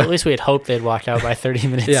 At least we'd hope they'd walk out by 30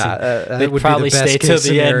 minutes. They'd probably stay till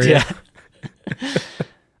the end. Yeah.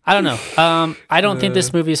 I don't know. I don't think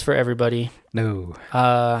this movie's for everybody. No.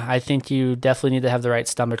 I think you definitely need to have the right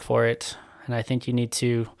stomach for it, and I think you need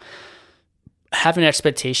to have an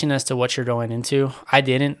expectation as to what you're going into. I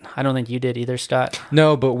didn't. I don't think you did either, Scott.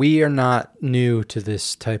 No, but we are not new to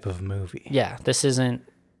this type of movie. Yeah, this isn't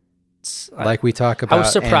like we talk about. I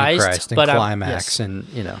was surprised, Antichrist and but Climax, and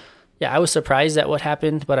Yeah, I was surprised at what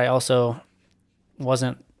happened, but I also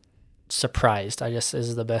wasn't surprised, I guess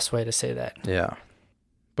is the best way to say that. Yeah.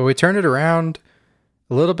 But we turned it around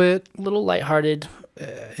a little bit. A little lighthearted.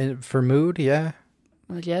 For mood, yeah.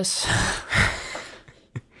 I guess.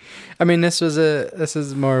 I mean, this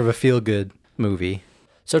is more of a feel-good movie.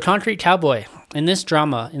 So Concrete Cowboy. In this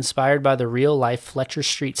drama, inspired by the real-life Fletcher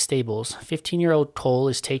Street stables, 15-year-old Cole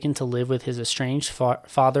is taken to live with his estranged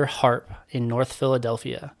father, Harp, in North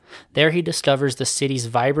Philadelphia. There he discovers the city's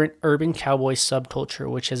vibrant urban cowboy subculture,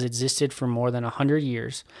 which has existed for more than 100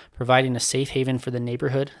 years, providing a safe haven for the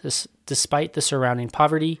neighborhood, despite the surrounding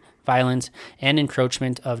poverty, violence, and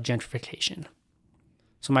encroachment of gentrification.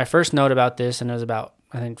 So my first note about this, and it was about,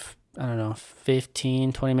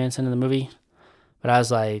 15, 20 minutes into the movie, but I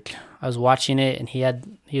was watching it, and he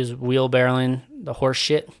was wheelbarrowing the horse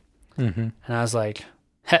shit, and I was like,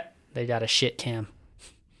 they got a shit cam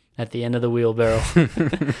at the end of the wheelbarrow.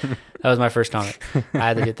 That was my first comment. I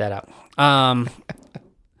had to get that out. I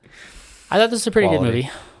thought this was a pretty good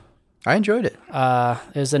movie. I enjoyed it.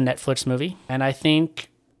 It was a Netflix movie, and I think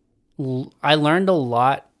I learned a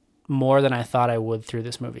lot more than I thought I would through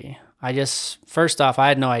this movie. First off, I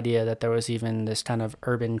had no idea that there was even this kind of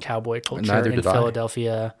urban cowboy culture in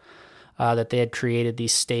Philadelphia, that they had created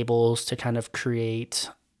these stables to kind of create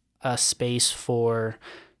a space for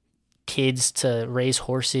kids to raise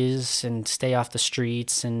horses and stay off the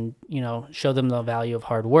streets and, show them the value of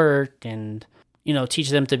hard work and, teach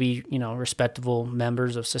them to be, respectable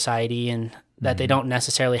members of society, and that they don't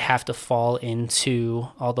necessarily have to fall into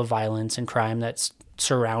all the violence and crime that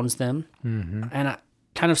surrounds them. Mm-hmm. And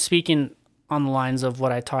kind of speaking on the lines of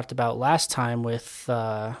what I talked about last time with,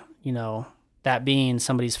 that being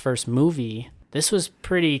somebody's first movie, this was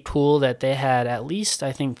pretty cool that they had at least,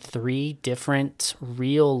 I think, 3 different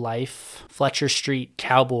real-life Fletcher Street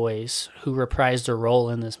cowboys who reprised a role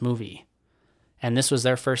in this movie. And this was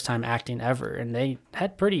their first time acting ever. And they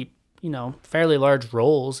had pretty, fairly large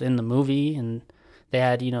roles in the movie. And they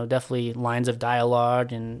had, definitely lines of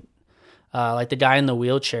dialogue. And like the guy in the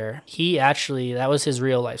wheelchair, that was his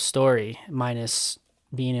real-life story, minus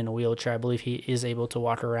being in a wheelchair. I believe he is able to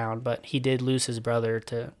walk around, but he did lose his brother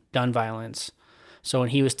to gun violence. So when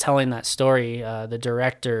he was telling that story, the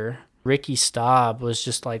director, Ricky Staub, was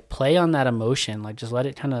just like, play on that emotion. Like, just let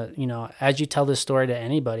it kind of, as you tell this story to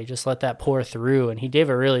anybody, just let that pour through. And he gave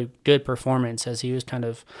a really good performance as he was kind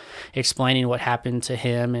of explaining what happened to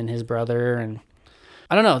him and his brother. And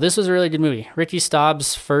I don't know, this was a really good movie. Ricky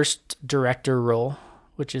Staub's first director role,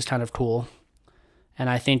 which is kind of cool. And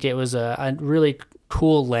I think it was a really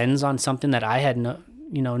cool lens on something that I had no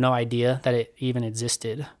idea that it even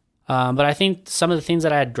existed. But I think some of the things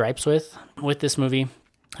that I had gripes with this movie,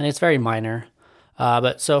 and it's very minor.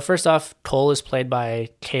 But so first off, Cole is played by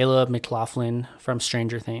Caleb McLaughlin from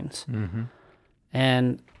Stranger Things. Mm-hmm.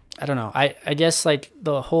 And I don't know. I guess like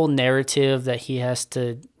the whole narrative that he has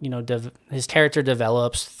to, his character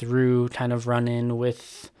develops through kind of run-in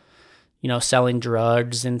with, selling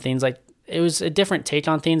drugs and things like, it was a different take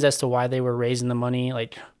on things as to why they were raising the money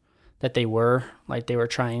like that they were. Like they were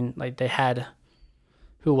trying, like they had,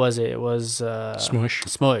 who was it? It was Smush.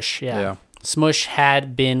 Smush, yeah. Smush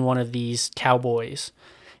had been one of these cowboys,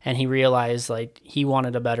 and he realized like he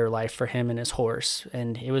wanted a better life for him and his horse,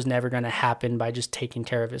 and it was never going to happen by just taking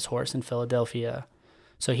care of his horse in Philadelphia.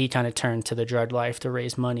 So he kind of turned to the drug life to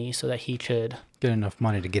raise money so that he could get enough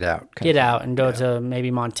money to get out. And go to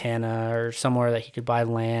maybe Montana or somewhere that he could buy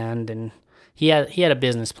land, and he had a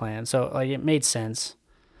business plan, so like it made sense.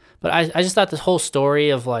 But I just thought this whole story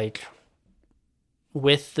of like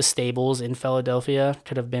with the stables in Philadelphia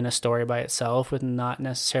could have been a story by itself with not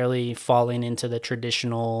necessarily falling into the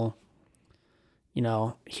traditional,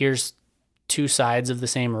 here's two sides of the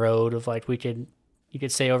same road of like you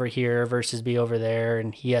could stay over here versus be over there.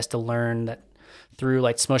 And he has to learn that through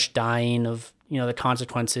like Smush dying of, the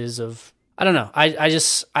consequences of, I don't know.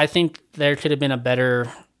 I think there could have been a better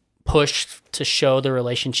push to show the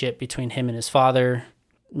relationship between him and his father,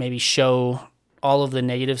 maybe show all of the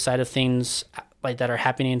negative side of things like that are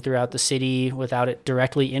happening throughout the city without it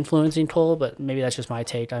directly influencing Cole, but maybe that's just my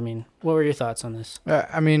take. I mean, what were your thoughts on this?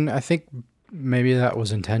 I think maybe that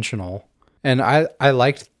was intentional. And I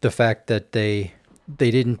liked the fact that they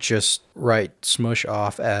didn't just write Smush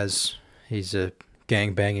off as he's a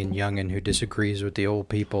gang-banging youngin' who disagrees with the old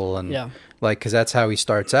people. And because that's how he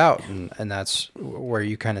starts out, and that's where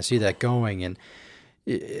you kind of see that going. And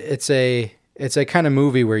it's a kind of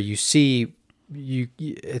movie where you see,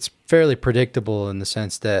 it's fairly predictable in the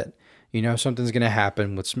sense that something's going to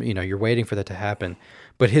happen. You're waiting for that to happen,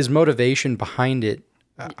 but his motivation behind it,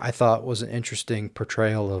 I thought, was an interesting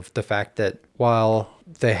portrayal of the fact that while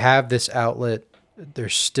they have this outlet,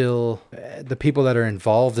 there's still the people that are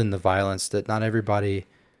involved in the violence. That not everybody,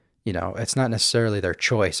 it's not necessarily their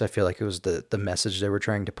choice. I feel like it was the message they were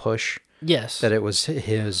trying to push. Yes, that it was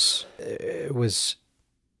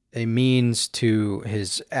a means to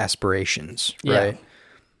his aspirations, right? Yeah.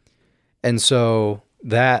 And so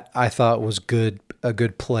that I thought was a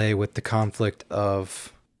good play with the conflict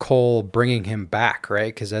of Cole bringing him back,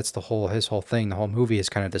 right? Because that's his whole thing. The whole movie is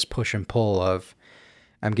kind of this push and pull of,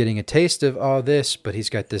 I'm getting a taste of all this, but he's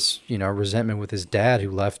got this, resentment with his dad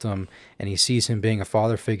who left him, and he sees him being a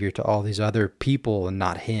father figure to all these other people and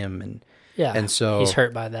not him, and so he's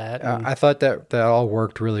hurt by that. I thought that all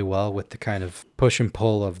worked really well with the kind of push and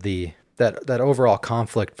pull of that overall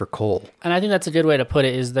conflict for Cole. And I think that's a good way to put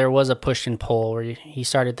it, is there was a push and pull where he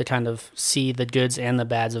started to kind of see the goods and the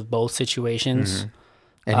bads of both situations. Mm-hmm.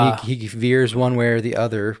 And he veers one way or the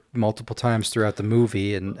other multiple times throughout the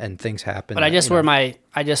movie, and things happen. But I guess what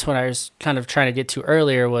I was kind of trying to get to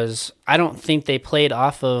earlier was, I don't think they played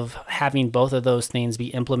off of having both of those things be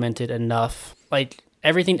implemented enough. Like,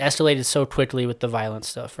 everything escalated so quickly with the violent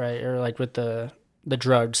stuff, right? Or like with the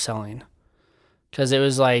drug selling. Because it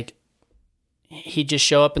was like, he'd just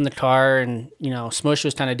show up in the car and, Smush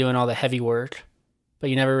was kind of doing all the heavy work. But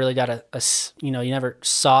you never really got you never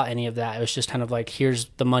saw any of that. It was just kind of like, here's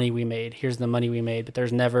the money we made. But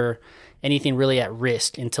there's never anything really at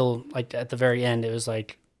risk until like at the very end. It was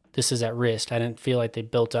like, this is at risk. I didn't feel like they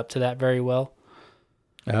built up to that very well.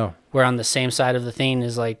 Oh. Where on the same side of the thing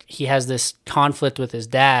is like, he has this conflict with his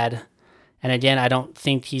dad. And again, I don't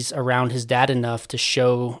think he's around his dad enough to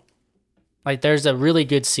show, like, there's a really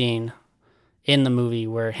good scene in the movie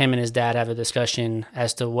where him and his dad have a discussion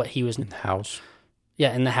as to what he was in the house.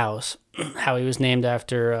 Yeah, in the house, how he was named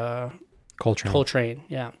after Coltrane,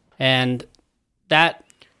 yeah. And that,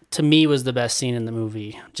 to me, was the best scene in the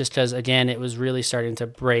movie, just because, again, it was really starting to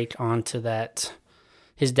break onto that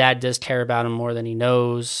his dad does care about him more than he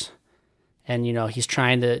knows, and, he's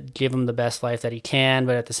trying to give him the best life that he can,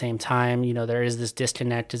 but at the same time, there is this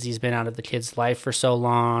disconnect as he's been out of the kid's life for so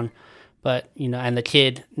long, but, and the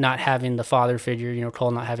kid not having the father figure, Cole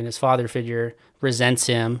not having his father figure, resents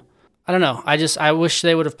him. I don't know. I wish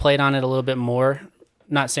they would have played on it a little bit more.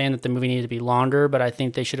 Not saying that the movie needed to be longer, but I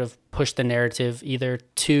think they should have pushed the narrative either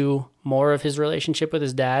to more of his relationship with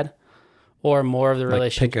his dad, or more of the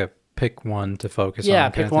relationship. Pick one to focus on. Yeah,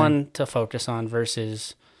 pick one to focus on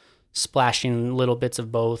versus splashing little bits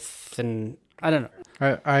of both. And I don't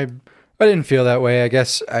know. I didn't feel that way. I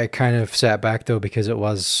guess I kind of sat back though, because it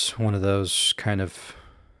was one of those kind of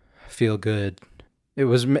feel good. It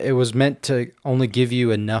was meant to only give you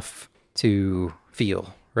enough to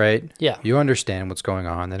feel, right? Yeah. You understand what's going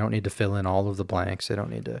on. They don't need to fill in all of the blanks. They don't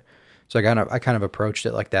need to. So I kind of approached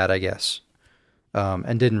it like that, I guess,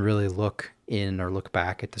 and didn't really look in or look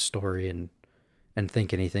back at the story and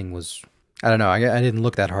think anything was. I don't know. I didn't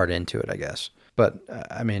look that hard into it, I guess. But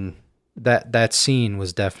I mean, that scene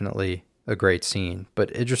was definitely a great scene.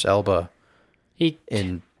 But Idris Elba, he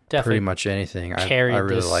in pretty much anything, I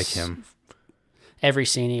really like him. Every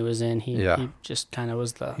scene he was in, he just kind of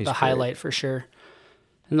was the highlight for sure.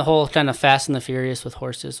 And the whole kind of Fast and the Furious with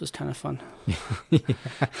horses was kind of fun.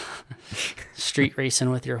 Street racing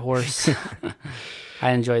with your horse.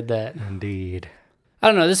 I enjoyed that. Indeed. I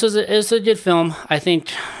don't know. It was a good film. I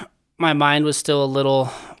think my mind was still a little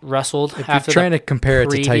rustled after trying to compare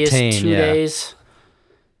it to Titane, 2 days.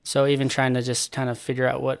 So even trying to just kind of figure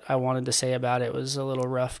out what I wanted to say about it was a little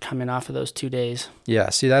rough coming off of those 2 days. Yeah,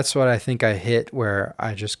 see, that's what I think I hit, where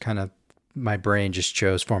I just kind of, my brain just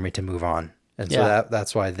chose for me to move on. And so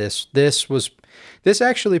that's why this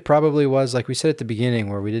actually probably was, like we said at the beginning,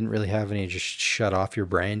 where we didn't really have any just shut off your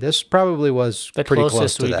brain. This probably was the pretty closest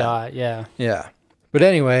close to we that. got, yeah. Yeah. But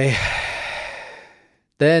anyway,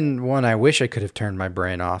 then one I wish I could have turned my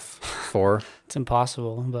brain off for. It's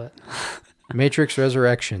impossible, but... Matrix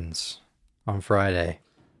Resurrections on Friday.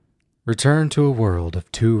 Return to a world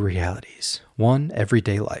of 2 realities. One,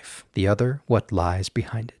 everyday life. The other, what lies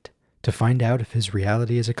behind it. To find out if his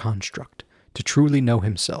reality is a construct. To truly know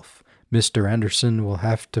himself, Mr. Anderson will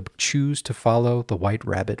have to choose to follow the White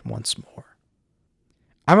Rabbit once more.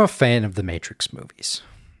 I'm a fan of the Matrix movies.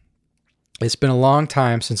 It's been a long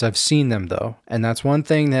time since I've seen them, though, and that's one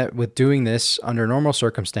thing that with doing this under normal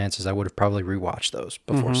circumstances, I would have probably rewatched those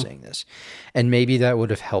before seeing this, and maybe that would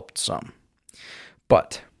have helped some.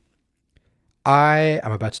 But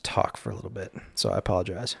I'm about to talk for a little bit, so I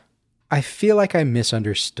apologize. I feel like I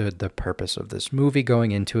misunderstood the purpose of this movie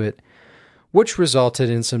going into it, which resulted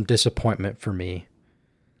in some disappointment for me.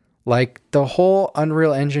 Like the whole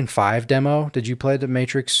Unreal Engine 5 demo. Did you play the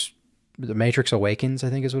Matrix Awakens, I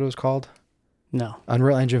think is what it was called? No.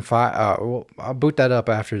 Unreal Engine 5. Well, I'll boot that up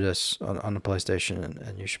after this on the PlayStation,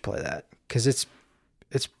 and you should play that because it's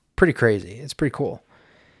pretty crazy. It's pretty cool.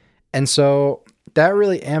 And so that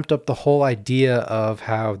really amped up the whole idea of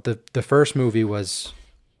how the first movie was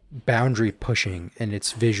boundary pushing in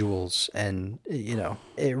its visuals, and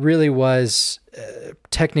it really was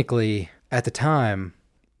technically at the time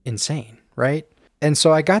insane, right? And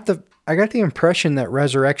so I got the impression that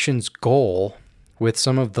Resurrection's goal with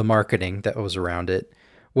some of the marketing that was around it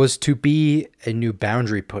was to be a new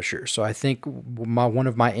boundary pusher. So I think one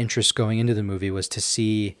of my interests going into the movie was to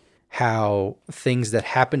see how things that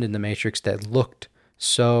happened in the Matrix that looked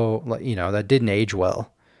so, that didn't age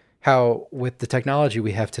well, how with the technology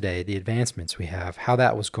we have today, the advancements we have, how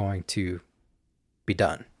that was going to be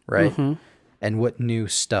done, right? Mm-hmm. And what new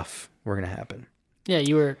stuff were going to happen. Yeah,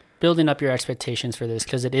 you were building up your expectations for this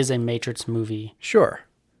because it is a Matrix movie. Sure.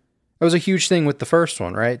 That was a huge thing with the first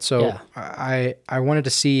one, right? So I wanted to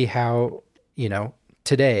see how,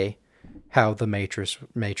 today, how the Matrix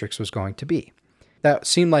was going to be. That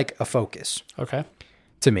seemed like a focus. Okay.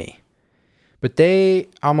 To me. But they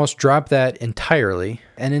almost drop that entirely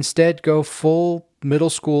and instead go full middle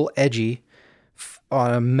school edgy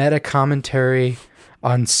on a meta commentary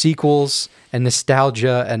on sequels and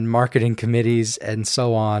nostalgia and marketing committees and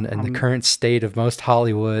so on, and the current state of most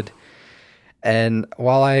Hollywood. And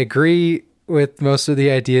while I agree with most of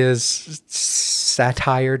the ideas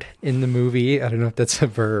satired in the movie, I don't know if that's a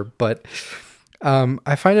verb, but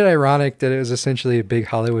I find it ironic that it was essentially a big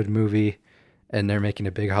Hollywood movie and they're making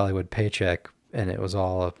a big Hollywood paycheck, and it was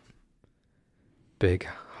all a big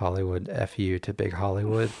Hollywood FU to big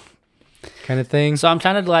Hollywood kind of thing. So I'm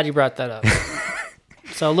kind of glad you brought that up.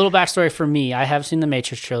 So a little backstory for me. I have seen the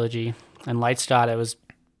Matrix trilogy, and Lights Got It was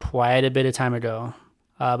quite a bit of time ago,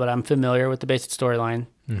 but I'm familiar with the basic storyline.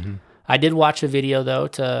 Mm-hmm. I did watch a video, though,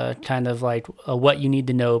 to kind of like what you need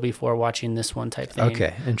to know before watching this one type thing.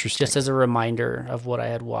 Okay, interesting. Just as a reminder of what I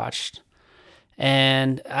had watched.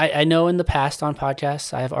 And I know in the past on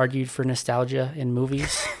podcasts, I have argued for nostalgia in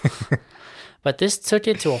movies. But this took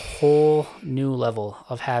it to a whole new level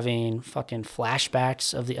of having fucking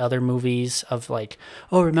flashbacks of the other movies of like,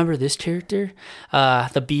 oh, remember this character?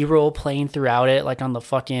 The B-roll playing throughout it, like on the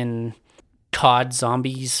fucking COD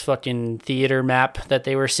Zombies fucking theater map that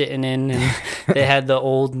they were sitting in, and they had the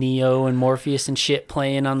old Neo and Morpheus and shit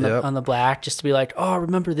playing on the black, just to be like, oh,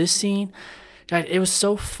 remember this scene? God, it was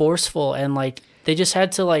so forceful, and like they just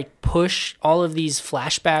had to like push all of these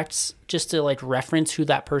flashbacks just to like reference who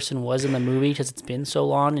that person was in the movie because it's been so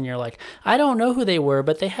long, and you're like, I don't know who they were,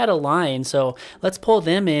 but they had a line, so let's pull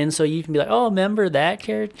them in so you can be like, oh, remember that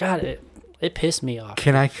character? God, It pissed me off.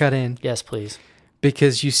 Can I cut in? Yes, please.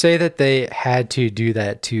 Because you say that they had to do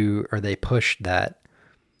that or they pushed that.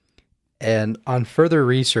 And on further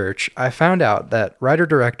research, I found out that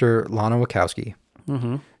writer-director Lana Wachowski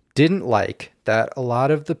didn't like that a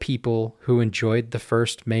lot of the people who enjoyed the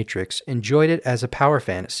first Matrix enjoyed it as a power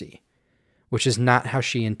fantasy, which is not how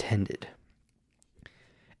she intended.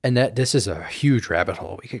 And that this is a huge rabbit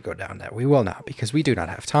hole. We could go down that. We will not, because we do not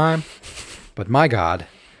have time. But my God.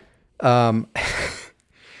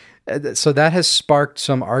 So that has sparked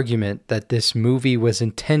some argument that this movie was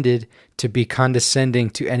intended to be condescending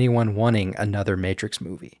to anyone wanting another Matrix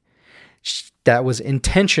movie. That was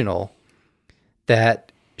intentional,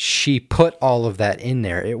 that she put all of that in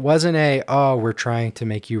there. It wasn't we're trying to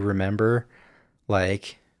make you remember,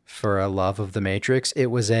 like, for a love of the Matrix. It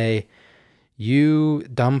was you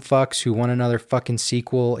dumb fucks who want another fucking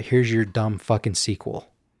sequel, here's your dumb fucking sequel.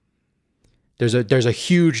 There's a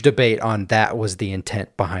huge debate on that was the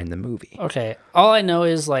intent behind the movie. Okay. All I know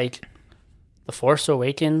is, like, The Force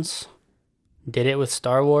Awakens did it with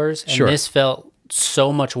Star Wars, and this felt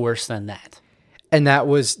so much worse than that. And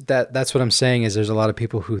that's what I'm saying, is there's a lot of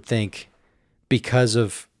people who think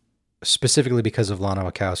specifically because of Lana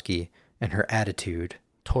Wachowski and her attitude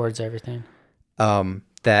towards everything,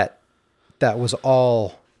 that was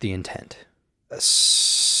all the intent.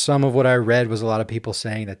 Some of what I read was a lot of people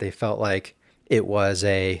saying that they felt like it was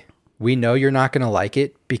we know you're not going to like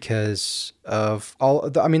it because of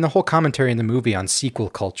the whole commentary in the movie on sequel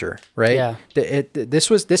culture, right? Yeah.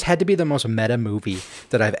 This had to be the most meta movie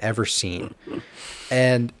that I've ever seen.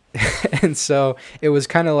 And so it was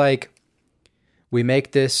kind of like, we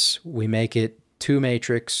make it two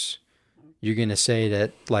Matrix. You're going to say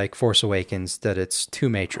that, like Force Awakens, that it's too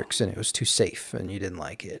Matrix and it was too safe and you didn't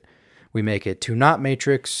like it. We make it too not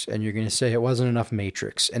Matrix, and you're going to say it wasn't enough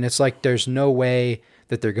Matrix. And it's like there's no way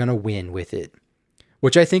that they're going to win with it,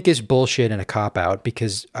 which I think is bullshit and a cop-out,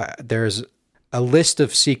 because there's a list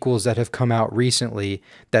of sequels that have come out recently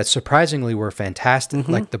that surprisingly were fantastic,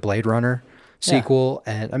 like the Blade Runner sequel.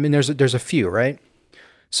 Yeah. And I mean, there's a few, right?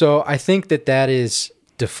 So I think that is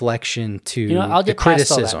deflection to the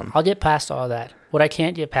criticism. I'll get past all that. What I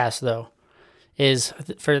can't get past, though, is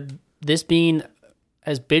for this being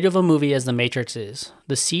as big of a movie as The Matrix is,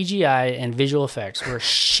 the CGI and visual effects were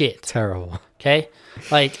shit. Terrible. Okay?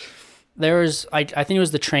 Like, there was, I think it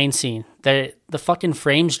was the train scene, that the fucking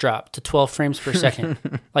frames dropped to 12 frames per second.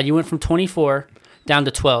 Like, you went from 24 down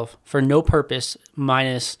to 12 for no purpose,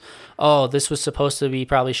 minus, this was supposed to be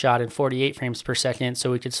probably shot in 48 frames per second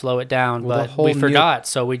so we could slow it down, but we forgot,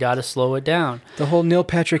 so we got to slow it down. The whole Neil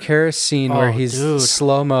Patrick Harris scene where he's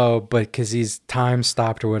slow-mo, but because he's time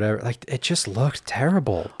stopped or whatever, like, it just looked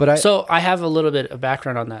terrible. So I have a little bit of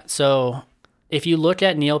background on that. So if you look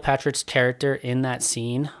at Neil Patrick's character in that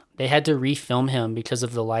scene, they had to refilm him because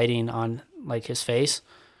of the lighting on, like, his face.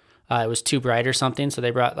 It was too bright or something, so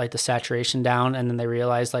they brought, like, the saturation down, and then they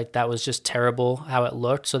realized, like, that was just terrible how it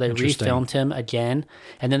looked, so they refilmed him again,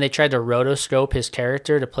 and then they tried to rotoscope his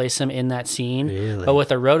character to place him in that scene. Really? But with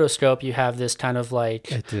a rotoscope, you have this kind of, like,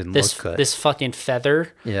 this fucking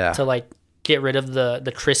feather to, like, get rid of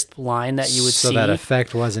the crisp line that you would see. So that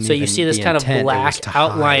effect wasn't so even you see this kind of black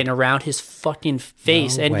outline around his fucking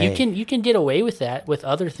face. No and way. you can get away with that with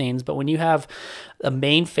other things, but when you have a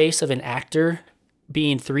main face of an actor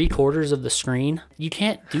being 3/4 of the screen, you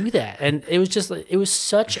can't do that. And it was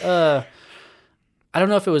such a, I don't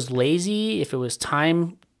know if it was lazy, if it was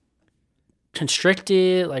time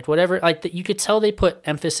constricted, like whatever, like you could tell they put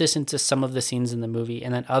emphasis into some of the scenes in the movie,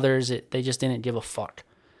 and then others they just didn't give a fuck.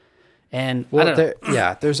 And I don't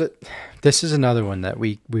know. This is another one that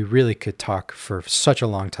we really could talk for such a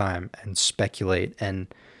long time and speculate. And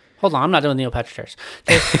hold on, I'm not doing Neil Patrick Harris.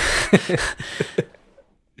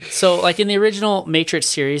 So, like in the original Matrix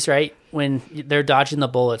series, right, when they're dodging the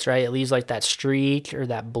bullets, right, it leaves like that streak or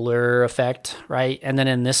that blur effect, right? And then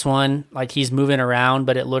in this one, like he's moving around,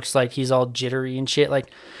 but it looks like he's all jittery and shit. Like,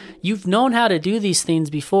 you've known how to do these things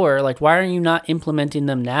before. Like, why are you not implementing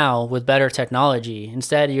them now with better technology?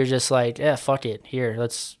 Instead, you're just like, fuck it. Here,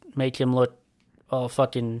 let's make him look all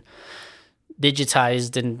fucking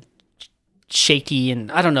digitized and shaky.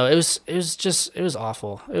 And I don't know. It was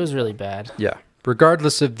awful. It was really bad. Yeah.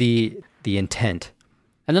 Regardless of the intent.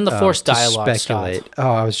 And then the forced dialogue speculate. Oh,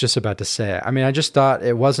 I was just about to say it. I mean, I just thought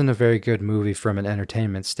it wasn't a very good movie from an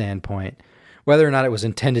entertainment standpoint, whether or not it was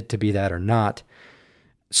intended to be that or not.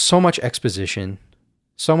 So much exposition,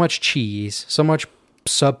 so much cheese, so much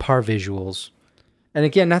subpar visuals. And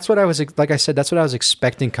again, that's what I was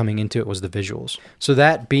expecting coming into it, was the visuals. So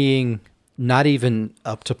that being not even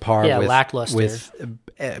up to par with lackluster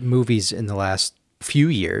with movies in the last few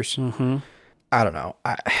years. Mm-hmm. I don't know.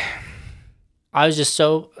 I was just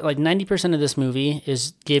so, like, 90% of this movie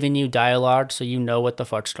is giving you dialogue so you know what the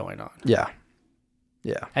fuck's going on. Yeah.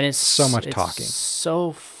 Yeah. And it's so much talking.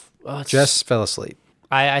 So... Jess fell asleep.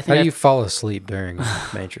 I think How do you fall asleep during a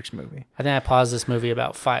Matrix movie? I think I paused this movie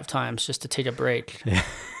about 5 times just to take a break. Yeah.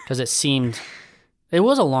 Because it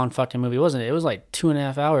was a long fucking movie, wasn't it? It was like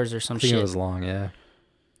 2.5 hours or some shit. I think it was long, yeah.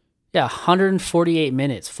 Yeah, 148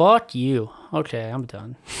 minutes. Fuck you. Okay, I'm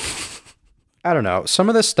done. I don't know. Some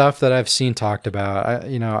of the stuff that I've seen talked about,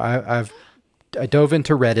 I dove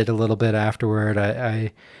into Reddit a little bit afterward.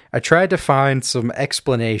 I tried to find some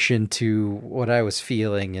explanation to what I was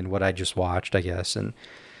feeling and what I just watched, I guess. And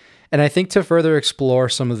I think to further explore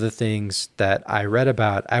some of the things that I read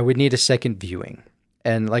about, I would need a second viewing.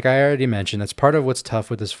 And like I already mentioned, that's part of what's tough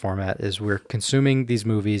with this format is we're consuming these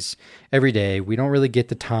movies every day. We don't really get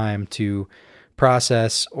the time to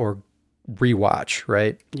process or rewatch,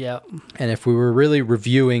 right? Yeah. And if we were really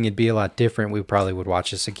reviewing, it'd be a lot different. We probably would watch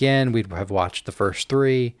this again. We'd have watched the first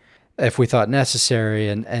 3 if we thought necessary.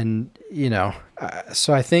 And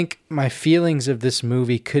so I think my feelings of this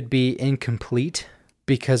movie could be incomplete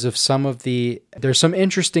because of there's some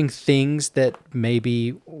interesting things that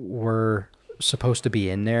maybe were supposed to be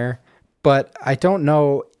in there, but I don't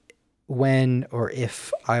know when or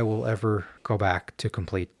if I will ever go back to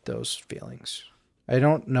complete those feelings. I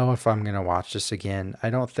don't know if I'm going to watch this again.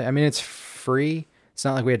 I mean, it's free. It's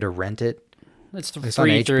not like we had to rent it. It's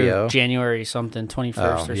free through January something,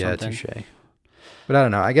 21st or yeah, something. touche. But I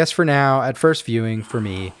don't know. I guess for now, at first viewing, for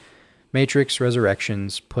me, Matrix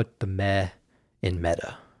Resurrections put the meh in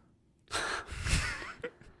meta.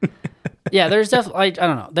 Yeah, there's definitely, I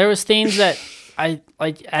don't know. There was things that I,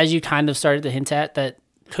 like, as you kind of started to hint at, that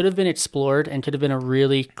could have been explored and could have been a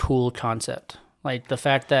really cool concept. Like the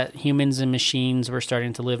fact that humans and machines were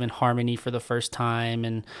starting to live in harmony for the first time.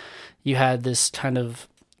 And you had this kind of,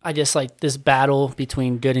 I guess, like this battle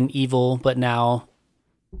between good and evil, but now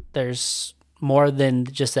there's more than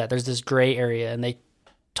just that. There's this gray area, and they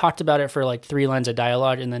talked about it for like 3 lines of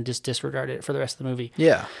dialogue and then just disregarded it for the rest of the movie.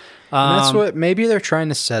 Yeah. And that's what, maybe they're trying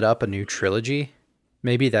to set up a new trilogy.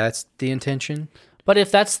 Maybe that's the intention. But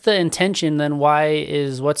if that's the intention, then why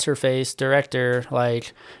is What's-Her-Face director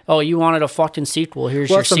like, oh, you wanted a fucking sequel, here's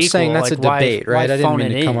your sequel. I'm saying that's like, a debate, right? I didn't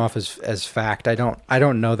mean to come off as fact. I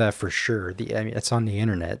don't know that for sure. I mean, it's on the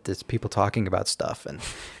internet. It's people talking about stuff.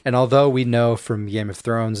 And although we know from Game of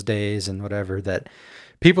Thrones days and whatever that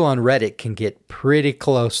people on Reddit can get pretty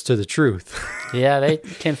close to the truth. Yeah, they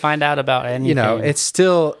can find out about anything. It's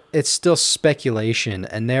still speculation,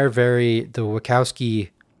 and the Wachowski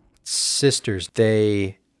sisters,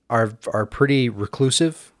 they are pretty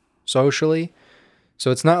reclusive socially,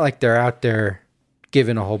 so it's not like they're out there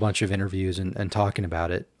giving a whole bunch of interviews and talking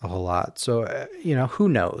about it a whole lot. So who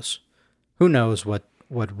knows what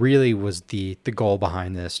really was the goal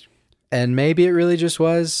behind this. And maybe it really just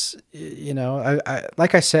was, I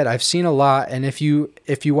like I said, I've seen a lot. And if you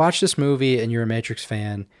watch this movie and you're a Matrix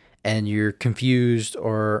fan and you're confused,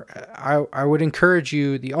 or I would encourage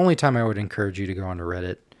you, the only time I would encourage you to go onto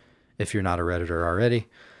Reddit, if you're not a Redditor already.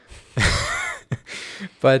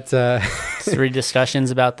 But read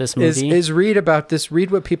discussions about this movie. Is read about this,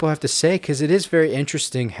 read what people have to say, because it is very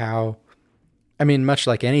interesting how, I mean, much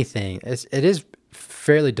like anything, it is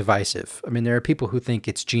fairly divisive. I mean, there are people who think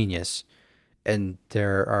it's genius, and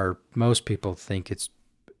most people think it's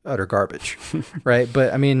utter garbage, right?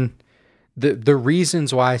 But I mean, the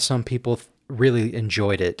reasons why some people really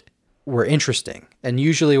enjoyed it were interesting. And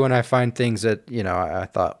usually when I find things that, I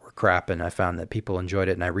thought were crap and I found that people enjoyed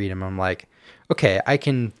it and I read them, I'm like, okay, I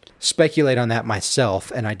can speculate on that myself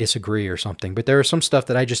and I disagree or something. But there was some stuff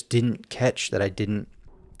that I just didn't catch, that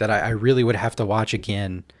I really would have to watch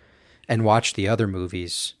again and watch the other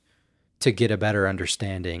movies to get a better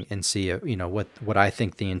understanding and see, what I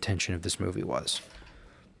think the intention of this movie was.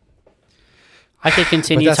 I could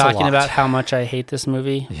continue talking about how much I hate this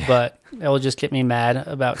movie, but it will just get me mad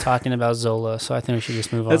about talking about Zola. So I think we should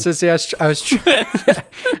just move on. That's just, I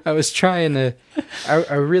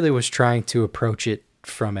really was trying to approach it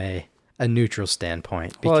from a neutral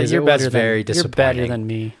standpoint, because it was very disappointing. You're better than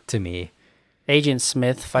me. To me. Agent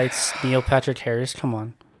Smith fights Neil Patrick Harris. Come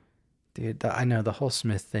on. Dude, I know the whole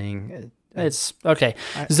Smith thing. It's okay.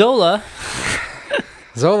 Zola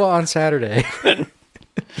on Saturday.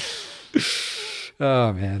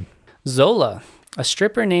 Oh, man. Zola. A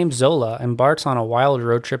stripper named Zola embarks on a wild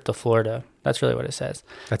road trip to Florida. That's really what it says.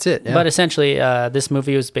 That's it, yeah. But essentially, this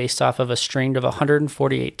movie was based off of a string of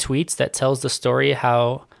 148 tweets that tells the story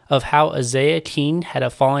of how Isaiah Keene had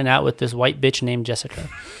a falling out with this white bitch named Jessica.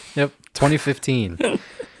 Yep, 2015.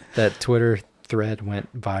 That Twitter thread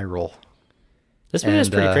went viral. This movie is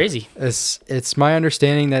pretty crazy. It's my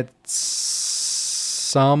understanding that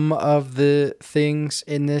some of the things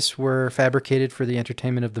in this were fabricated for the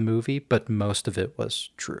entertainment of the movie, but most of it was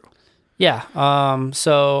true. Yeah.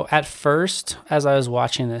 So at first, as I was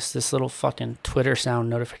watching this little fucking Twitter sound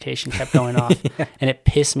notification kept going off, and it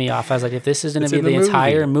pissed me off. I was like, if this is going to be the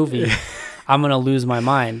entire movie, I'm going to lose my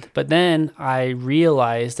mind. But then I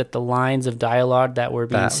realized that the lines of dialogue that were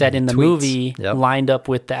being said in the movie lined up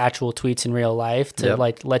with the actual tweets in real life to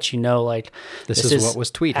like let you know, like, this is what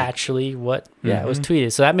was tweeted. Actually, what it was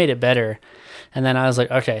tweeted. So that made it better. And then I was like,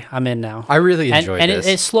 okay, I'm in now. I really enjoyed this.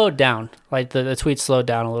 And it slowed down. Like the tweets slowed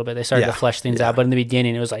down a little bit. They started to flesh things out. But in the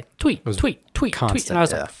beginning, it was like tweet. And I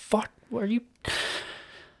was like, fuck, what are you?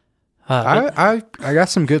 I got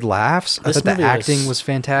some good laughs. I thought the acting was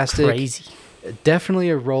fantastic. Crazy.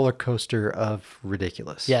 Definitely a roller coaster of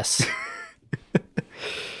ridiculous. Yes.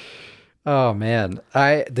 Oh man,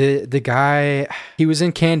 the guy, he was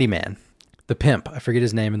in Candyman, the pimp. I forget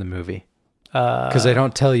his name in the movie because they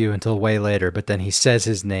don't tell you until way later. But then he says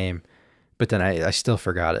his name, but then I still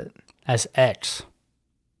forgot it. As X.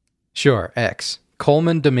 Sure, X.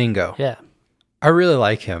 Coleman Domingo. Yeah, I really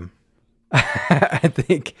like him. I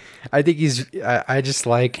think he's. I just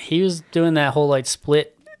like he was doing that whole like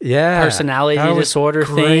split. Yeah, personality disorder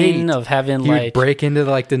thing of having he like would break into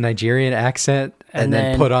like the Nigerian accent and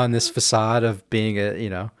then put on this facade of being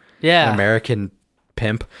an American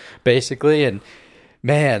pimp basically. And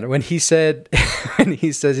man, when he says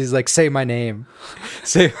he's like, say my name,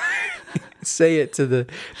 say it to the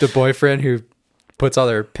boyfriend who puts all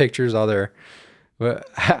their pictures, all their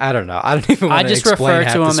I don't know. I don't even want to explain. I just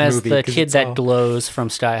refer to him as the kid that glows from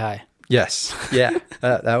Sky High. Yes, yeah,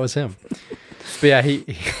 that was him. But yeah,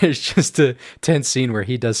 it's just a tense scene where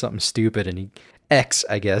he does something stupid and X,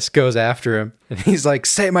 I guess, goes after him and he's like,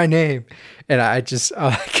 say my name. And all I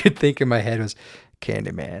could think in my head was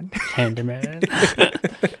Candyman. Candyman.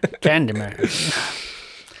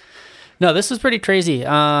 No, this was pretty crazy.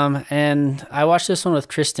 And I watched this one with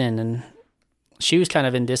Kristen and she was kind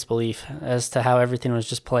of in disbelief as to how everything was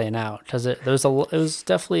just playing out. Because it was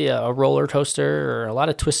definitely a roller coaster or a lot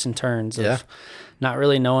of twists and turns of not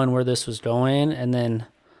really knowing where this was going, and then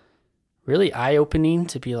really eye-opening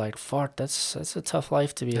to be like, fuck, that's a tough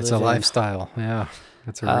life to be living. It's a lifestyle, yeah.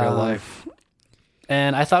 That's a real life.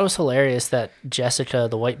 And I thought it was hilarious that Jessica,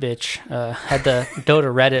 the white bitch, had to go to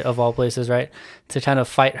Reddit, of all places, right, to kind of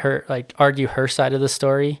fight her, like argue her side of the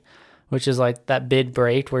story, which is like that big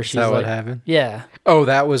break where she's like... Is that what happened? Yeah. Oh,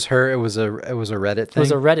 that was her. It was a Reddit thing? It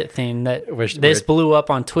was a Reddit thing that this blew up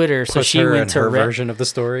on Twitter. So she went to her version of the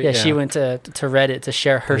story? Yeah, she went to Reddit to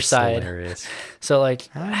share her side. Hilarious. So like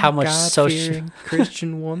how much social...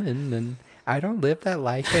 Christian woman and I don't live that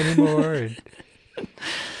life anymore.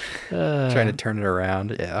 Trying to turn it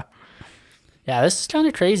around, yeah. Yeah, this is kind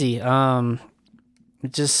of crazy.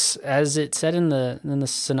 Just as it said in the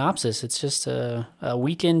synopsis, it's just a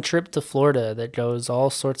weekend trip to Florida that goes all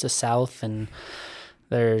sorts of south, and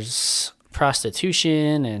there's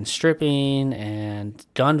prostitution and stripping and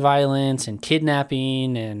gun violence and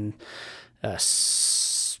kidnapping and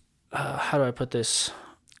how do I put this?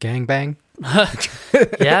 Gangbang?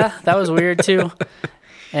 Yeah, that was weird too.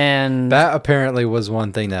 And that apparently was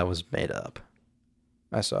one thing that was made up.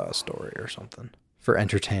 I saw a story or something for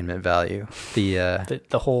entertainment value.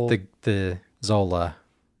 The Zola,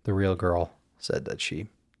 the real girl, said that she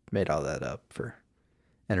made all that up for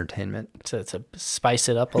entertainment to spice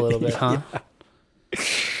it up a little bit, huh? Yeah.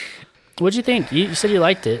 What'd you think? You said you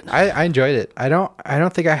liked it. I enjoyed it. I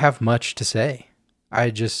don't think I have much to say.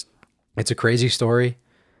 It's a crazy story.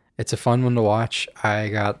 It's a fun one to watch. I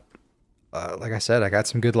got, like I said, I got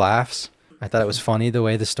some good laughs. I thought it was funny the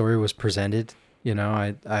way the story was presented. You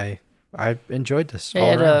know, I enjoyed this.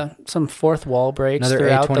 It had some fourth wall breaks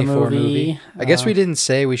throughout the movie. I guess we didn't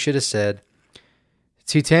say, we should have said,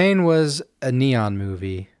 Titane was a Neon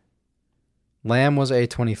movie. Lamb was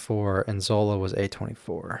A24 and Zola was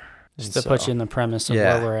A24. Just to put you in the premise of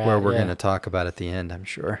where we're at. Where we're going to talk about at the end, I'm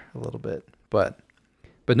sure, a little bit. But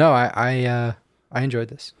no, I enjoyed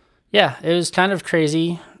this. Yeah, it was kind of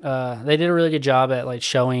crazy. They did a really good job at like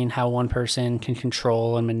showing how one person can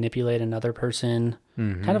control and manipulate another person.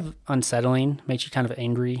 Mm-hmm. Kind of unsettling, makes you kind of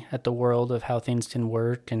angry at the world of how things can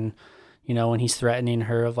work. And, you know, when he's threatening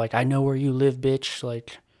her of like, I know where you live, bitch.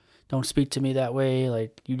 Like, don't speak to me that way.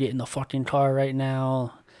 Like, you get in the fucking car right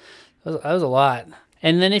now. That was a lot.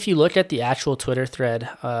 And then if you look at the actual Twitter thread,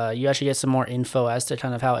 you actually get some more info as to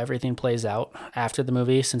kind of how everything plays out after the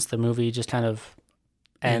movie, since the movie just kind of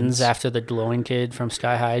ends after the glowing kid from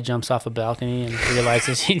Sky High jumps off a balcony and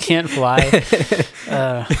realizes he can't fly.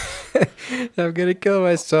 I'm gonna kill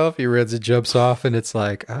myself. He runs and jumps off, and it's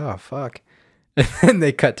like, oh fuck. And then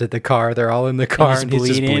they cut to the car. They're all in the car, and he's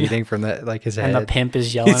just bleeding from his head. And the pimp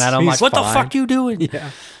is yelling at him like, "What the fuck you doing?"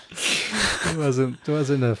 Yeah, it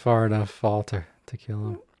wasn't a far enough fall to kill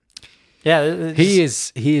him. Yeah, he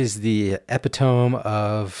is the epitome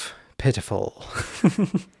of pitiful.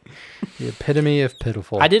 The epitome of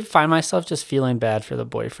pitiful. I did find myself just feeling bad for the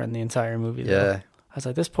boyfriend the entire movie. Though. Yeah, I was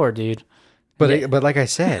like, this poor dude. But like I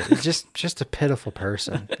said, it's just a pitiful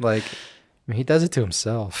person. Like, I mean, he does it to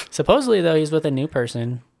himself. Supposedly, though, he's with a new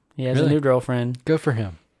person. He has a new girlfriend. Good for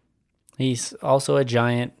him. He's also a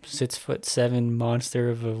giant 6'7" monster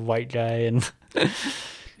of a white guy, and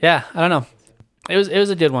yeah, I don't know. It was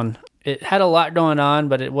a good one. It had a lot going on,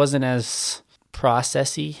 but it wasn't as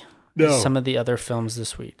processy as some of the other films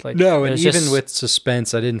this week. Like, no, and even with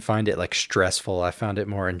suspense, I didn't find it like stressful. I found it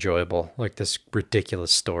more enjoyable. Like this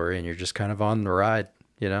ridiculous story, and you're just kind of on the ride,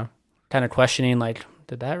 you know? Kind of questioning, like,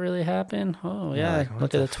 did that really happen? Oh, yeah. Like,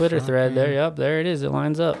 look at the Twitter thread there. Yep, there it is. It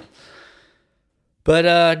lines up.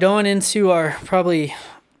 But going into our probably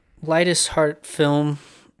lightest heart film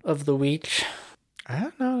of the week. I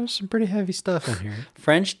don't know. There's some pretty heavy stuff in here.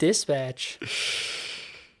 French Dispatch.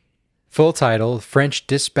 Full title, French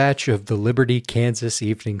Dispatch of the Liberty, Kansas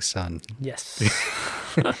Evening Sun. Yes.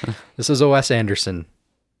 This is a Wes Anderson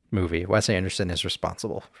movie. Wes Anderson is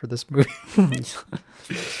responsible for this movie.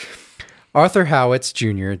 Arthur Howitz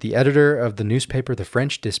Jr., the editor of the newspaper The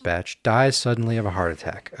French Dispatch, dies suddenly of a heart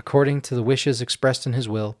attack. According to the wishes expressed in his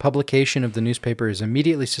will, publication of the newspaper is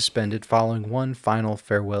immediately suspended following one final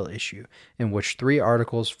farewell issue, in which 3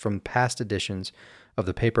 articles from past editions of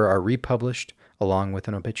the paper are republished along with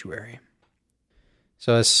an obituary.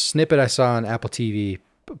 So a snippet I saw on Apple TV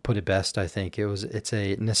put it best, I think. It's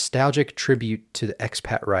a nostalgic tribute to the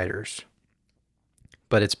expat writers.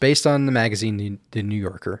 But it's based on the magazine The New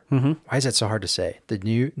Yorker. Mm-hmm. Why is that so hard to say? The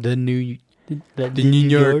New Yorker. The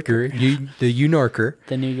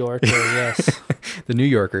New Yorker, yes. The New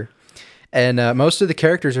Yorker. And most of the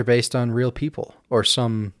characters are based on real people or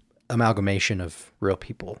some amalgamation of real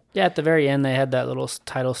people. Yeah, at the very end, they had that little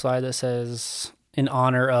title slide that says, in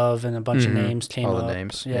honor of, and a bunch of names came up. All the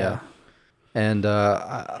names, yeah. And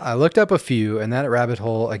I looked up a few, and that rabbit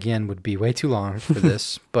hole, again, would be way too long for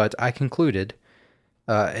this, but I concluded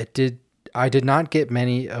I did not get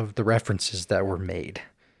many of the references that were made.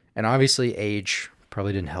 And obviously age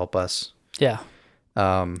probably didn't help us. Yeah.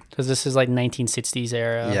 Because this is like 1960s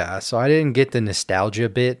era. Yeah, so I didn't get the nostalgia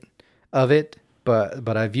bit of it,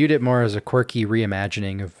 but I viewed it more as a quirky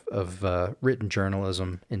reimagining of written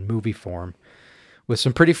journalism in movie form. With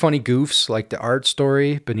some pretty funny goofs, like the art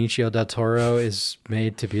story, Benicio del Toro is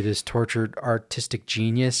made to be this tortured artistic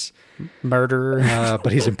genius. Murderer.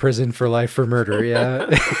 But he's in prison for life for murder, yeah.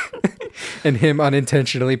 And him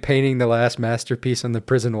unintentionally painting the last masterpiece on the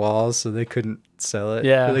prison walls so they couldn't sell it.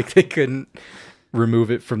 Yeah. Like they couldn't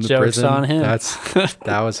remove it from the Joke's prison. on him.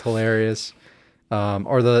 That was hilarious.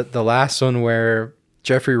 Or the last one where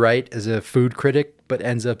Jeffrey Wright is a food critic but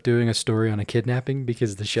ends up doing a story on a kidnapping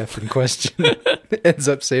because the chef in question ends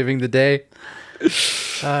up saving the day.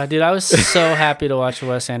 Dude, I was so happy to watch a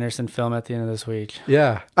Wes Anderson film at the end of this week.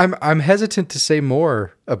 Yeah. I'm hesitant to say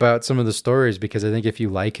more about some of the stories because I think if you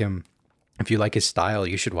like him, if you like his style,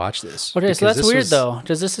 you should watch this. Okay, so that's weird though,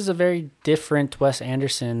 because this is a very different Wes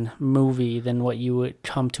Anderson movie than what you would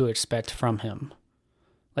come to expect from him.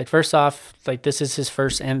 Like, first off, like, this is his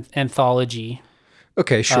first anthology.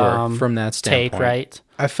 Okay, sure. From that standpoint, take, right?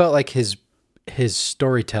 I felt like his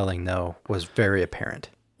storytelling though was very apparent.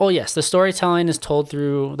 Well, yes, the storytelling is told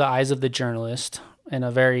through the eyes of the journalist in a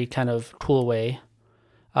very kind of cool way.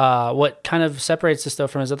 What kind of separates this though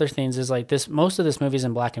from his other things is like this. Most of this movie is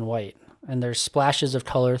in black and white, and there's splashes of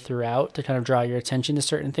color throughout to kind of draw your attention to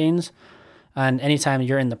certain things. And anytime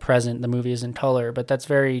you're in the present, the movie is in color, but that's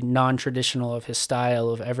very non-traditional of his style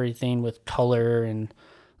of everything with color and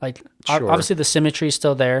like, sure. Obviously the symmetry is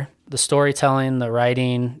still there, the storytelling, the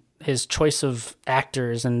writing, his choice of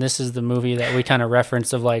actors. And this is the movie that we kind of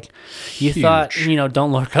referenced of like, you Huge. Thought,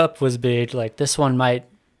 Don't Look Up was big. Like this one might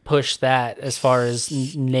push that as far as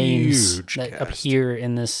names Huge that cast. Appear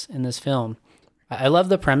in this film. I love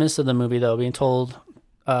the premise of the movie though, being told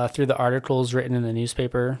through the articles written in the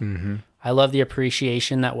newspaper. Mm-hmm. I love the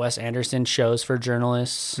appreciation that Wes Anderson shows for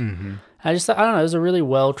journalists. Mm-hmm. I just thought, I don't know, it was a really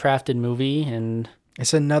well-crafted movie. And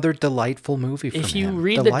it's another delightful movie from him. If you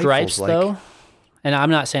read the gripes, though, and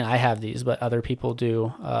I'm not saying I have these, but other people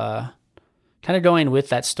do, kind of going with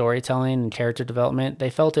that storytelling and character development,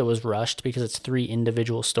 they felt it was rushed because it's 3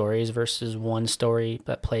 individual stories versus one story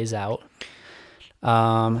that plays out.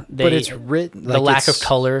 But it's written the lack of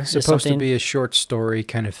color is supposed to be a short story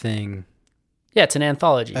kind of thing. Yeah, it's an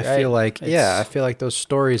anthology. I feel like those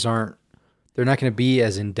stories they're not going to be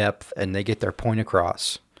as in depth, and they get their point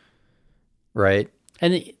across, right?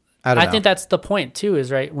 And I think that's the point too.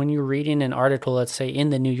 Is right when you're reading an article, let's say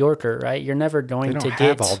in the New Yorker, right? You're never going to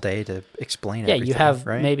get all day to explain. Yeah, you have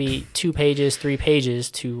maybe 2 pages, 3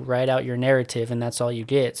 pages to write out your narrative, and that's all you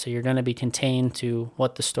get. So you're going to be contained to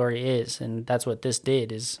what the story is, and that's what this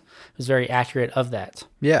did. Was very accurate of that.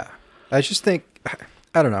 Yeah, I just think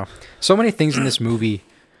I don't know. So many things in this movie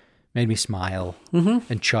made me smile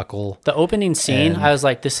and chuckle. The opening scene, I was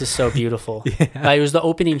like, this is so beautiful. It was the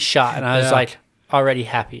opening shot, and I was like already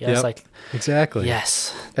happy. I was like, exactly.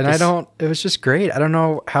 Yes. And it was just great. I don't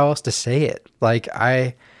know how else to say it. Like,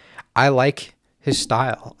 I like his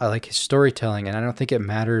style. I like his storytelling, and I don't think it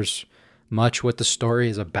matters much what the story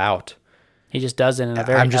is about. He just does it in a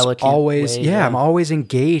very elegant way. Yeah, I'm always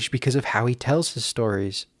engaged because of how he tells his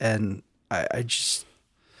stories, and I just...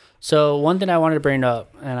 So one thing I wanted to bring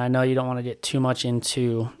up, and I know you don't want to get too much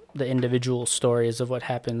into the individual stories of what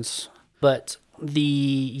happens, but the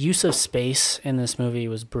use of space in this movie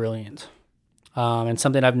was brilliant, and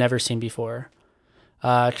something I've never seen before.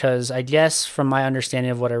 Because I guess from my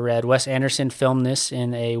understanding of what I read, Wes Anderson filmed this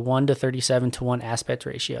in a 1:37 to 1 aspect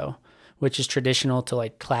ratio, which is traditional to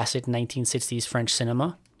like classic 1960s French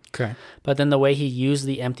cinema. Okay. But then the way he used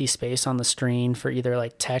the empty space on the screen for either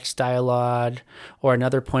like text dialogue or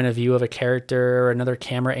another point of view of a character or another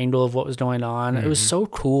camera angle of what was going on, it was so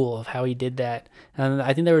cool of how he did that. And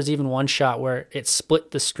I think there was even one shot where it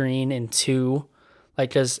split the screen in 2, like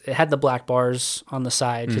because it had the black bars on the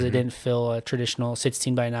side because it didn't fill a traditional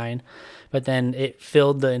 16:9, but then it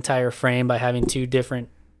filled the entire frame by having two different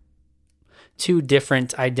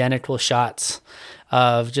identical shots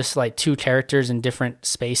of just like 2 characters in different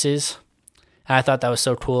spaces. And I thought that was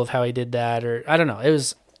so cool of how he did that, or I don't know. It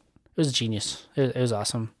was genius. It was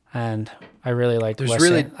awesome. And I really liked Wes.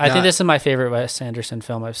 I think this is my favorite Wes Anderson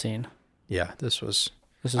film I've seen. Yeah, this was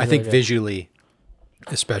I really think good. visually,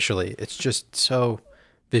 especially, it's just so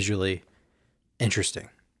visually interesting.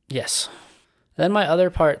 Yes. Then my other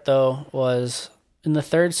part though was in the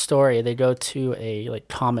third story, they go to a like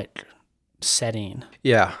comic setting.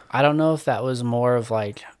 Yeah. I don't know if that was more of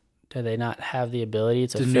like, did they not have the ability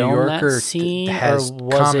to the film New Yorker that scene, has or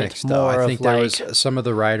was comics, it more though. I of think there was some of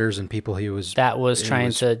the writers and people he was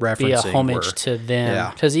trying to be a homage to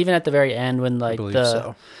them? Because even at the very end, when like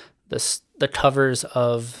the covers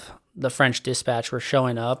of the French Dispatch were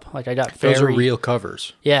showing up, like I got those are real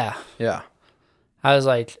covers. Yeah, yeah. I was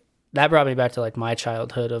like, that brought me back to like my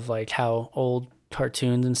childhood of like how old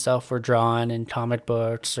cartoons and stuff were drawn in comic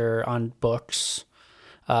books or on books.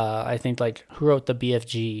 I think like who wrote the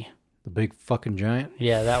BFG? The Big Fucking Giant?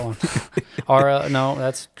 Yeah, that one. Or no,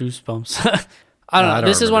 that's Goosebumps. I don't know.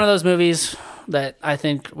 This is one of those movies that I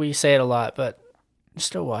think we say it a lot, but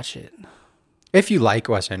still watch it. If you like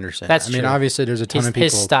Wes Anderson. That's true. I mean, obviously there's a ton of people.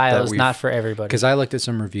 His style is not for everybody. Because I looked at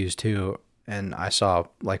some reviews too, and I saw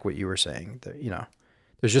like what you were saying. That,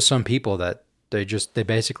 there's just some people that they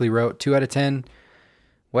basically wrote 2 out of 10.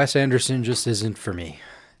 Wes Anderson just isn't for me,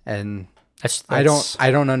 and I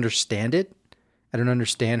don't understand it. I don't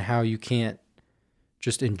understand how you can't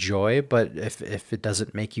just enjoy. But if it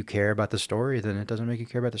doesn't make you care about the story, then it doesn't make you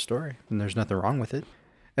care about the story, and there's nothing wrong with it.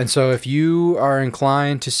 And so, if you are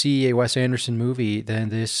inclined to see a Wes Anderson movie, then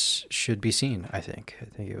this should be seen. I think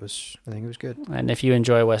it was good. And if you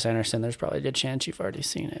enjoy Wes Anderson, there's probably a good chance you've already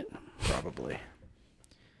seen it.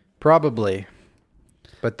 Probably.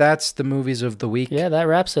 But that's the movies of the week. Yeah, that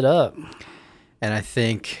wraps it up. And I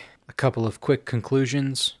think a couple of quick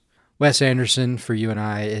conclusions. Wes Anderson, for you and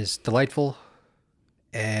I, is delightful.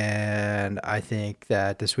 And I think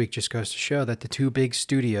that this week just goes to show that the 2 big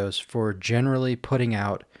studios for generally putting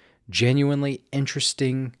out genuinely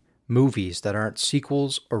interesting movies that aren't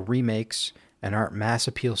sequels or remakes and aren't mass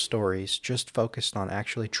appeal stories, just focused on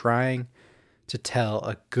actually trying to tell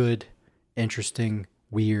a good, interesting,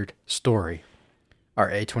 weird story, are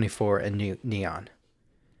A24 and Neon.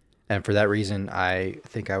 And for that reason, I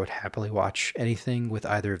think I would happily watch anything with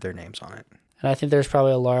either of their names on it. And I think there's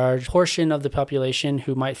probably a large portion of the population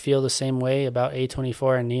who might feel the same way about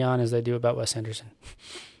A24 and Neon as they do about Wes Anderson.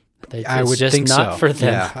 I would just think not so. for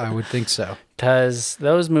them. Yeah, I would think so. Because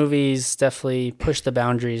those movies definitely push the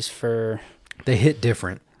boundaries for... They hit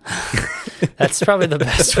different. That's probably the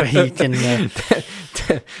best way you can...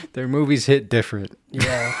 Their movies hit different.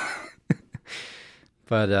 Yeah.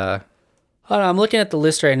 But Hold on, I'm looking at the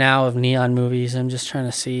list right now of neon movies. I'm just trying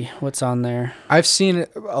to see what's on there. I've seen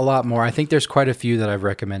a lot more. I think there's quite a few that I've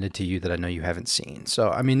recommended to you that I know you haven't seen. So,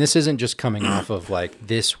 I mean, this isn't just coming off of like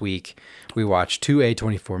this week we watched 2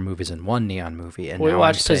 A24 movies and 1 neon movie. And we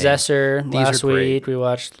watched Possessor last week. We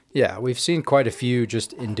watched... Yeah, we've seen quite a few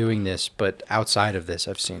just in doing this, but outside of this,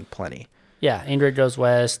 I've seen plenty. Yeah, Ingrid Goes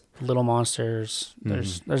West, Little Monsters.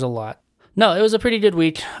 There's a lot. No, it was a pretty good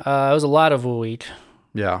week. It was a lot of a week.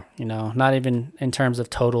 Yeah. You know, not even in terms of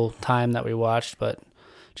total time that we watched, but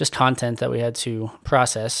just content that we had to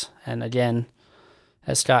process. And again,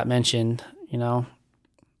 as Scott mentioned, you know,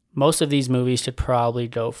 most of these movies should probably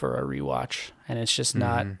go for a rewatch. And it's just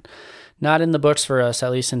not in the books for us,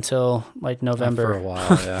 at least until like November. For a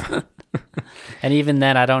while, yeah. And even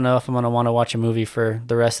then, I don't know if I'm going to want to watch a movie for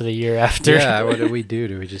the rest of the year after. Yeah, what do we do?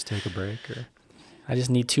 Do we just take a break? Or? I just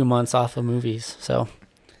need 2 months off of movies, so...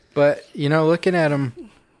 But, you know, looking at them,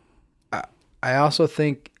 I also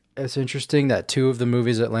think it's interesting that 2 of the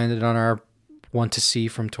movies that landed on our want to see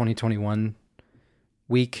from 2021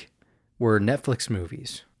 week were Netflix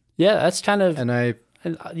movies. Yeah, that's kind of...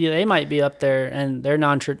 Yeah, they might be up there, and they're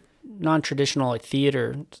non-traditional like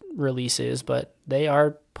theater releases, but they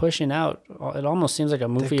are pushing out. It almost seems like a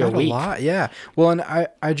movie a week. A lot, yeah. Well, and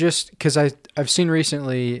I just... Because I've seen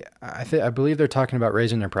recently, I believe they're talking about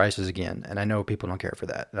raising their prices again, and I know people don't care for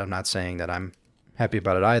that. I'm not saying that I'm happy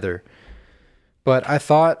about it either. But I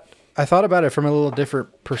thought about it from a little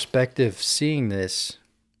different perspective, seeing this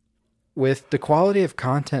with the quality of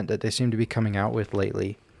content that they seem to be coming out with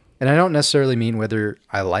lately. And I don't necessarily mean whether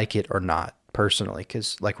I like it or not personally,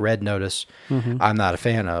 because like Red Notice, I'm not a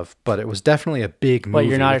fan of, but it was definitely a big movie. But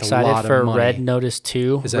you're not excited for Red Notice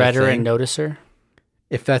 2, Redder and Noticer?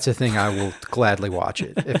 If that's a thing, I will gladly watch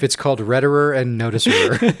it. If it's called Redderer and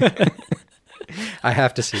Noticer, I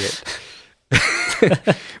have to see it.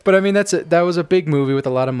 But I mean, that was a big movie with a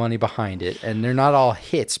lot of money behind it, and they're not all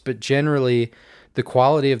hits, but generally the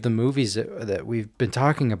quality of the movies that we've been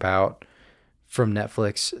talking about from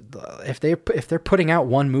Netflix, if they're putting out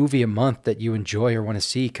one movie a month that you enjoy or want to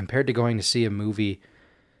see, compared to going to see a movie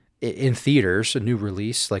in theaters, a new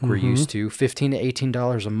release like we're used to, $15 to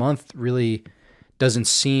 $18 a month really doesn't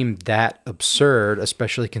seem that absurd,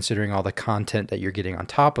 especially considering all the content that you're getting on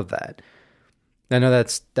top of that. I know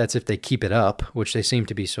that's if they keep it up, which they seem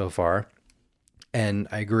to be so far. And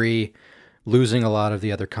I agree, losing a lot of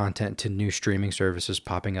the other content to new streaming services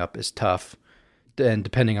popping up is tough. And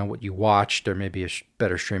depending on what you watch, there may be a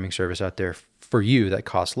better streaming service out there for you that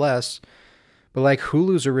costs less. But like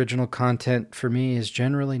Hulu's original content for me is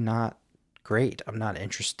generally not great. I'm not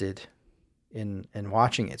interested in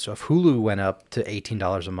watching it. So if Hulu went up to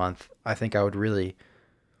 $18 a month, I think I would really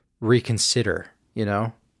reconsider, you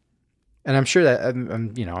know? And I'm sure that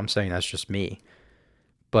I'm saying that's just me,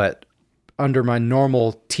 but under my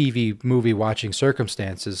normal TV movie watching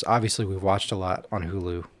circumstances, obviously we've watched a lot on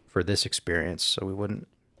Hulu for this experience, so we wouldn't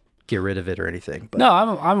get rid of it or anything. But. No,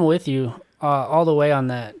 I'm with you all the way on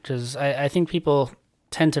that, because I think people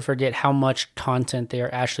tend to forget how much content they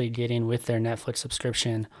are actually getting with their Netflix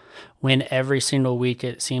subscription, when every single week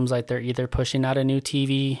it seems like they're either pushing out a new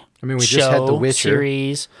TV we just had The Witcher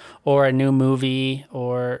series or a new movie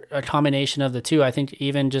or a combination of the two. I think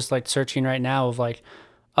even just like searching right now of like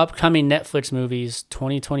upcoming Netflix movies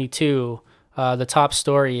 2022, the top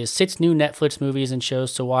story is 6 new Netflix movies and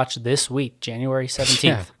shows to watch this week, January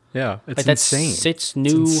 17th. Yeah, it's like insane. That's 6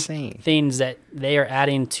 new things that they are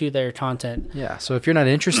adding to their content. Yeah, so if you're not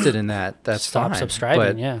interested in that, that's Stop fine.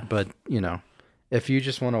 subscribing, But, if you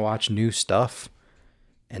just want to watch new stuff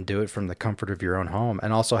and do it from the comfort of your own home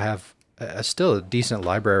and also have still a decent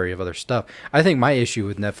library of other stuff. I think my issue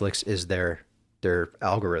with Netflix is their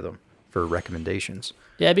algorithm for recommendations.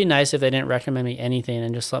 Yeah, it'd be nice if they didn't recommend me anything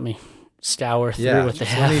and just let me scour through what they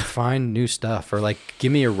have. Let me find new stuff, or like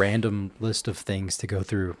give me a random list of things to go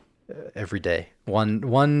through every day. One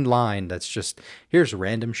line that's just, here's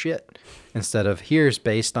random shit, instead of here's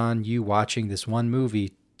based on you watching this one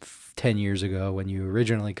movie 10 years ago when you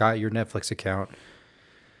originally got your Netflix account,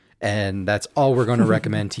 and that's all we're going to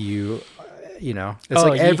recommend to you.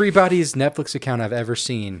 It's everybody's Netflix account I've ever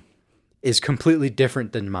seen is completely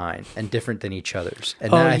different than mine and different than each other's.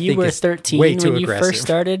 And that, I you think, were is 13 way too when you aggressive. first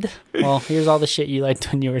started? Well, here's all the shit you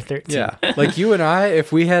liked when you were 13. Yeah. Like you and I,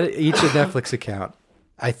 if we had each a Netflix account,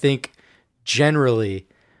 I think generally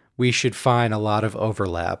we should find a lot of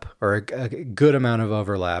overlap, or a good amount of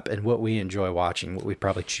overlap in what we enjoy watching, what we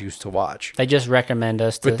probably choose to watch. They just recommend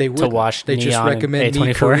us to watch They Neon just recommend and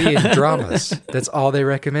me A24. Korean dramas. That's all they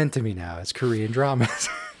recommend to me now. It's Korean dramas.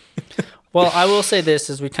 Well, I will say this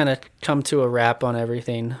as we kind of come to a wrap on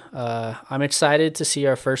everything. I'm excited to see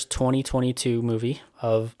our first 2022 movie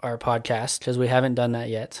of our podcast because we haven't done that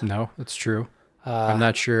yet. No, that's true. I'm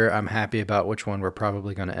not sure I'm happy about which one we're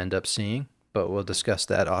probably going to end up seeing, but we'll discuss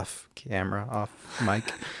that off camera, off mic.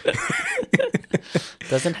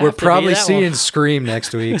 Doesn't have We're to probably be that seeing one. Scream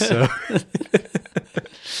next week, so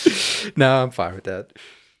no, I'm fine with that.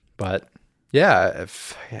 But yeah,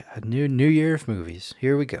 a new year of movies.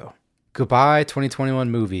 Here we go. Goodbye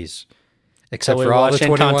 2021 movies. Except So for all the watch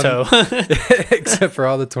 21 Encanto. except for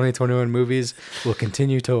all the 2021 movies we'll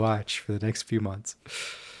continue to watch for the next few months.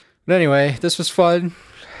 But anyway, this was fun.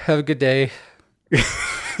 Have a good day.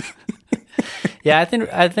 Yeah, I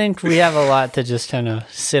think we have a lot to just kind of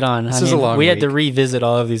sit on. This is a long we had week. to revisit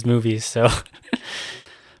all of these movies, so.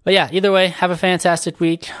 But yeah, either way, have a fantastic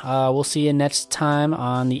week. We'll see you next time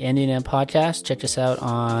on the Ending End Podcast. Check us out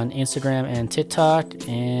on Instagram and TikTok,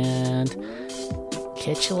 and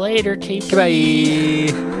catch you later. Goodbye.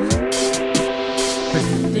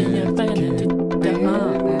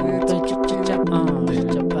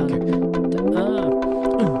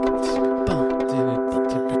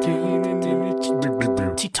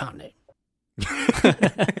 Titane.